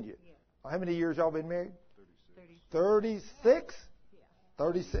right, didn't you? Yeah. How many years y'all been married? 36. 36? Yeah.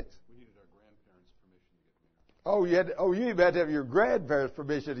 36? We needed our grandparents' permission to get married. You had to have your grandparents'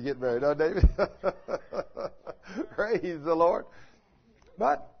 permission to get married, huh, David? Praise the Lord.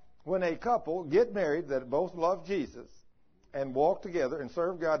 But when a couple get married that both love Jesus and walk together and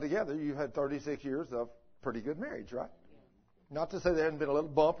serve God together, you've had 36 years of pretty good marriage, right? Not to say there hasn't been a little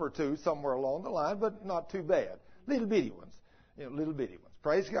bump or two somewhere along the line, but not too bad. Little bitty ones. Little bitty ones.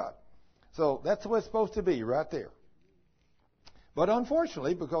 Praise God. So that's the way it's supposed to be right there. But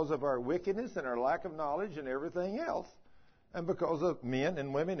unfortunately, because of our wickedness and our lack of knowledge and everything else, and because of men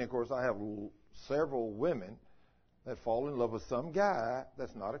and women, and of course I have several women that fall in love with some guy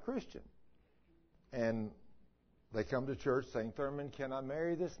that's not a Christian. And they come to church saying, Thurman, can I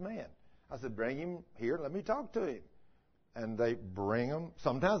marry this man? I said, bring him here. Let me talk to him. And they bring him.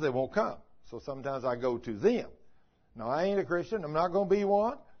 Sometimes they won't come. So sometimes I go to them. Now, I ain't a Christian. I'm not going to be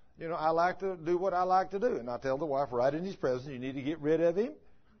one. I like to do what I like to do. And I tell the wife right in his presence, you need to get rid of him.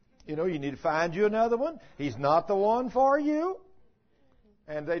 You need to find you another one. He's not the one for you.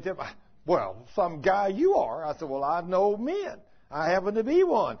 And they tell me, well, some guy you are. I said, well, I know men. I happen to be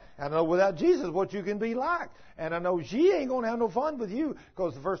one. I know without Jesus what you can be like. And I know she ain't going to have no fun with you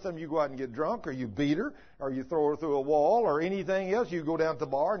because the first time you go out and get drunk or you beat her or you throw her through a wall or anything else, you go down to the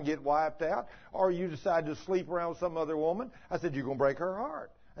bar and get wiped out or you decide to sleep around with some other woman. I said, you're going to break her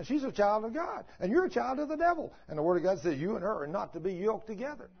heart. And she's a child of God. And you're a child of the devil. And the Word of God says you and her are not to be yoked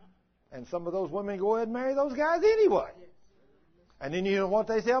together. And some of those women go ahead and marry those guys anyway. And then you know what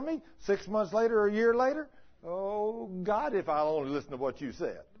they tell me? 6 months later or a year later? Oh, God, if I'll only listen to what you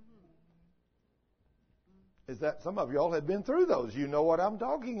said. Is that some of y'all have been through those. You know what I'm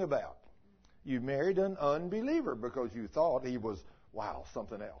talking about. You married an unbeliever because you thought he was,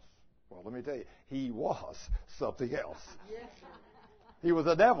 something else. Well, let me tell you, he was something else. He was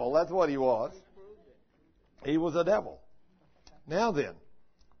a devil. That's what he was. He was a devil. Now then,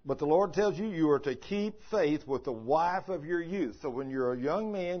 but the Lord tells you you are to keep faith with the wife of your youth. So when you're a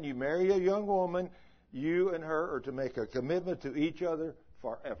young man, you marry a young woman, you and her are to make a commitment to each other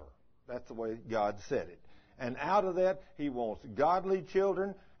forever. That's the way God said it. And out of that, He wants godly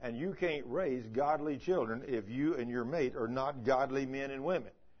children, and you can't raise godly children if you and your mate are not godly men and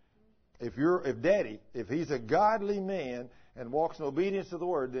women. If he's a godly man and walks in obedience to the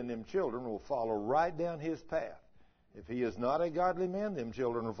Word, then them children will follow right down his path. If he is not a godly man, them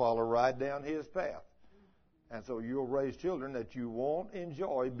children will follow right down his path. And so you'll raise children that you won't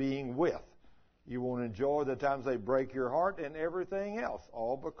enjoy being with. You won't enjoy the times they break your heart and everything else,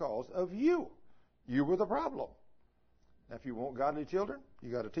 all because of you. You were the problem. Now, if you want godly children,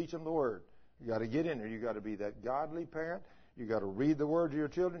 you got to teach them the Word. You got to get in there. You got to be that godly parent. You got to read the Word to your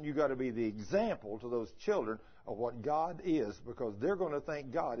children. You got to be the example to those children of what God is, because they're going to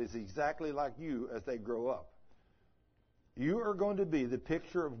think God is exactly like you as they grow up. You are going to be the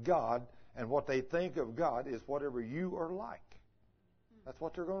picture of God, and what they think of God is whatever you are like. That's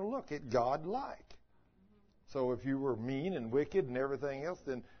what they're going to look at God like. So if you were mean and wicked and everything else,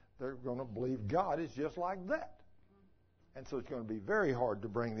 then they're going to believe God is just like that. And so it's going to be very hard to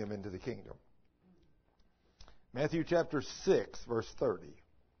bring them into the kingdom. Matthew chapter 6, verse 30.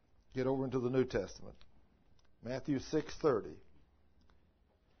 Get over into the New Testament. Matthew 6:30.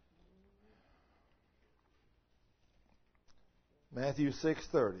 Matthew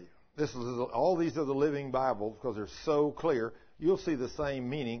 6:30. All these are the Living Bible because they're so clear. You'll see the same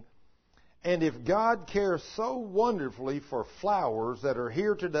meaning. And if God cares so wonderfully for flowers that are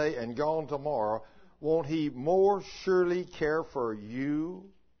here today and gone tomorrow, won't He more surely care for you?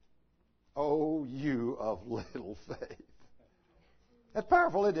 Oh, you of little faith. That's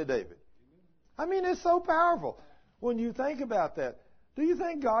powerful, isn't it, David? I mean, it's so powerful. When you think about that, do you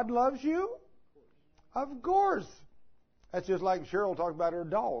think God loves you? Of course. That's just like Cheryl talked about her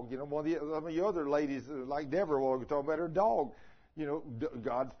dog. You know, some of the other ladies, like Deborah, will talk about her dog. You know,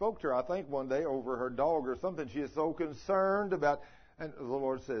 God spoke to her, I think, one day over her dog or something. She is so concerned about, and the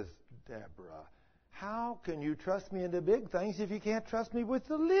Lord says, Deborah, how can you trust me in the big things if you can't trust me with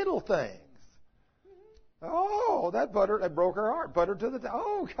the little things? Oh, that broke her heart. Put her to the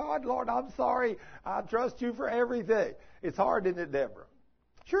oh, God, Lord, I'm sorry. I trust you for everything. It's hard, isn't it, Deborah?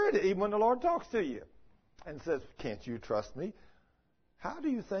 Sure it is, even when the Lord talks to you and says, can't you trust me? How do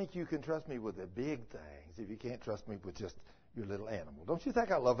you think you can trust me with the big things if you can't trust me with just your little animal? Don't you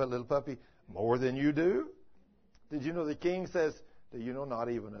think I love that little puppy more than you do? Did you know the king says, do you know not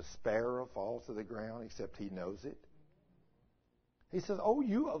even a sparrow falls to the ground except he knows it? He says, oh,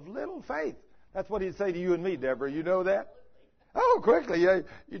 you of little faith. That's what he'd say to you and me, Deborah. You know that? Oh, quickly. Yeah,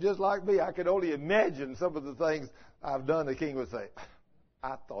 you're just like me. I could only imagine some of the things I've done. The king would say,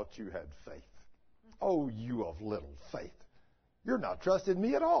 I thought you had faith. Oh, you of little faith. You're not trusting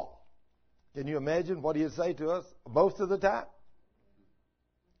me at all. Can you imagine what he'd say to us most of the time?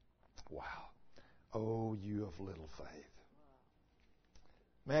 Wow. Oh, you of little faith.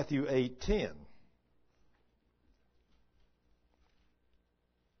 Matthew 8:10.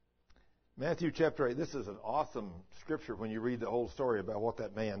 Matthew chapter 8. This is an awesome scripture when you read the whole story about what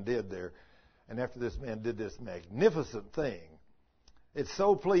that man did there. And after this man did this magnificent thing, it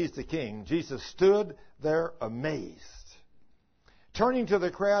so pleased the king, Jesus stood there amazed. Turning to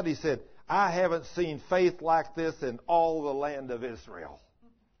the crowd, he said, I haven't seen faith like this in all the land of Israel.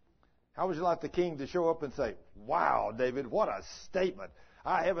 How would you like the king to show up and say, wow, David, what a statement.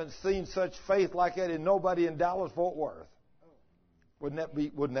 I haven't seen such faith like that in nobody in Dallas, Fort Worth.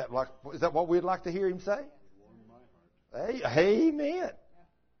 Is that what we'd like to hear him say? Hey, amen.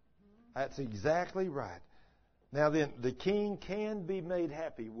 That's exactly right. Now then, the king can be made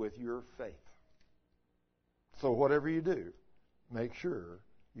happy with your faith. So whatever you do, make sure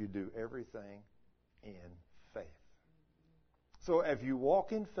you do everything in faith. So if you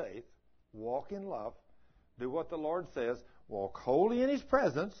walk in faith, walk in love, do what the Lord says, walk wholly in His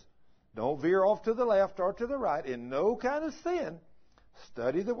presence, don't veer off to the left or to the right, in no kind of sin,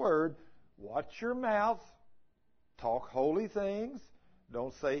 study the Word, watch your mouth, talk holy things,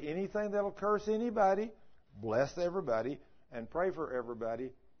 don't say anything that'll curse anybody, bless everybody, and pray for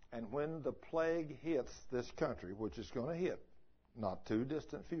everybody. And when the plague hits this country, which is going to hit, not too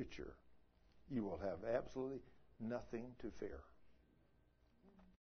distant future, you will have absolutely nothing to fear.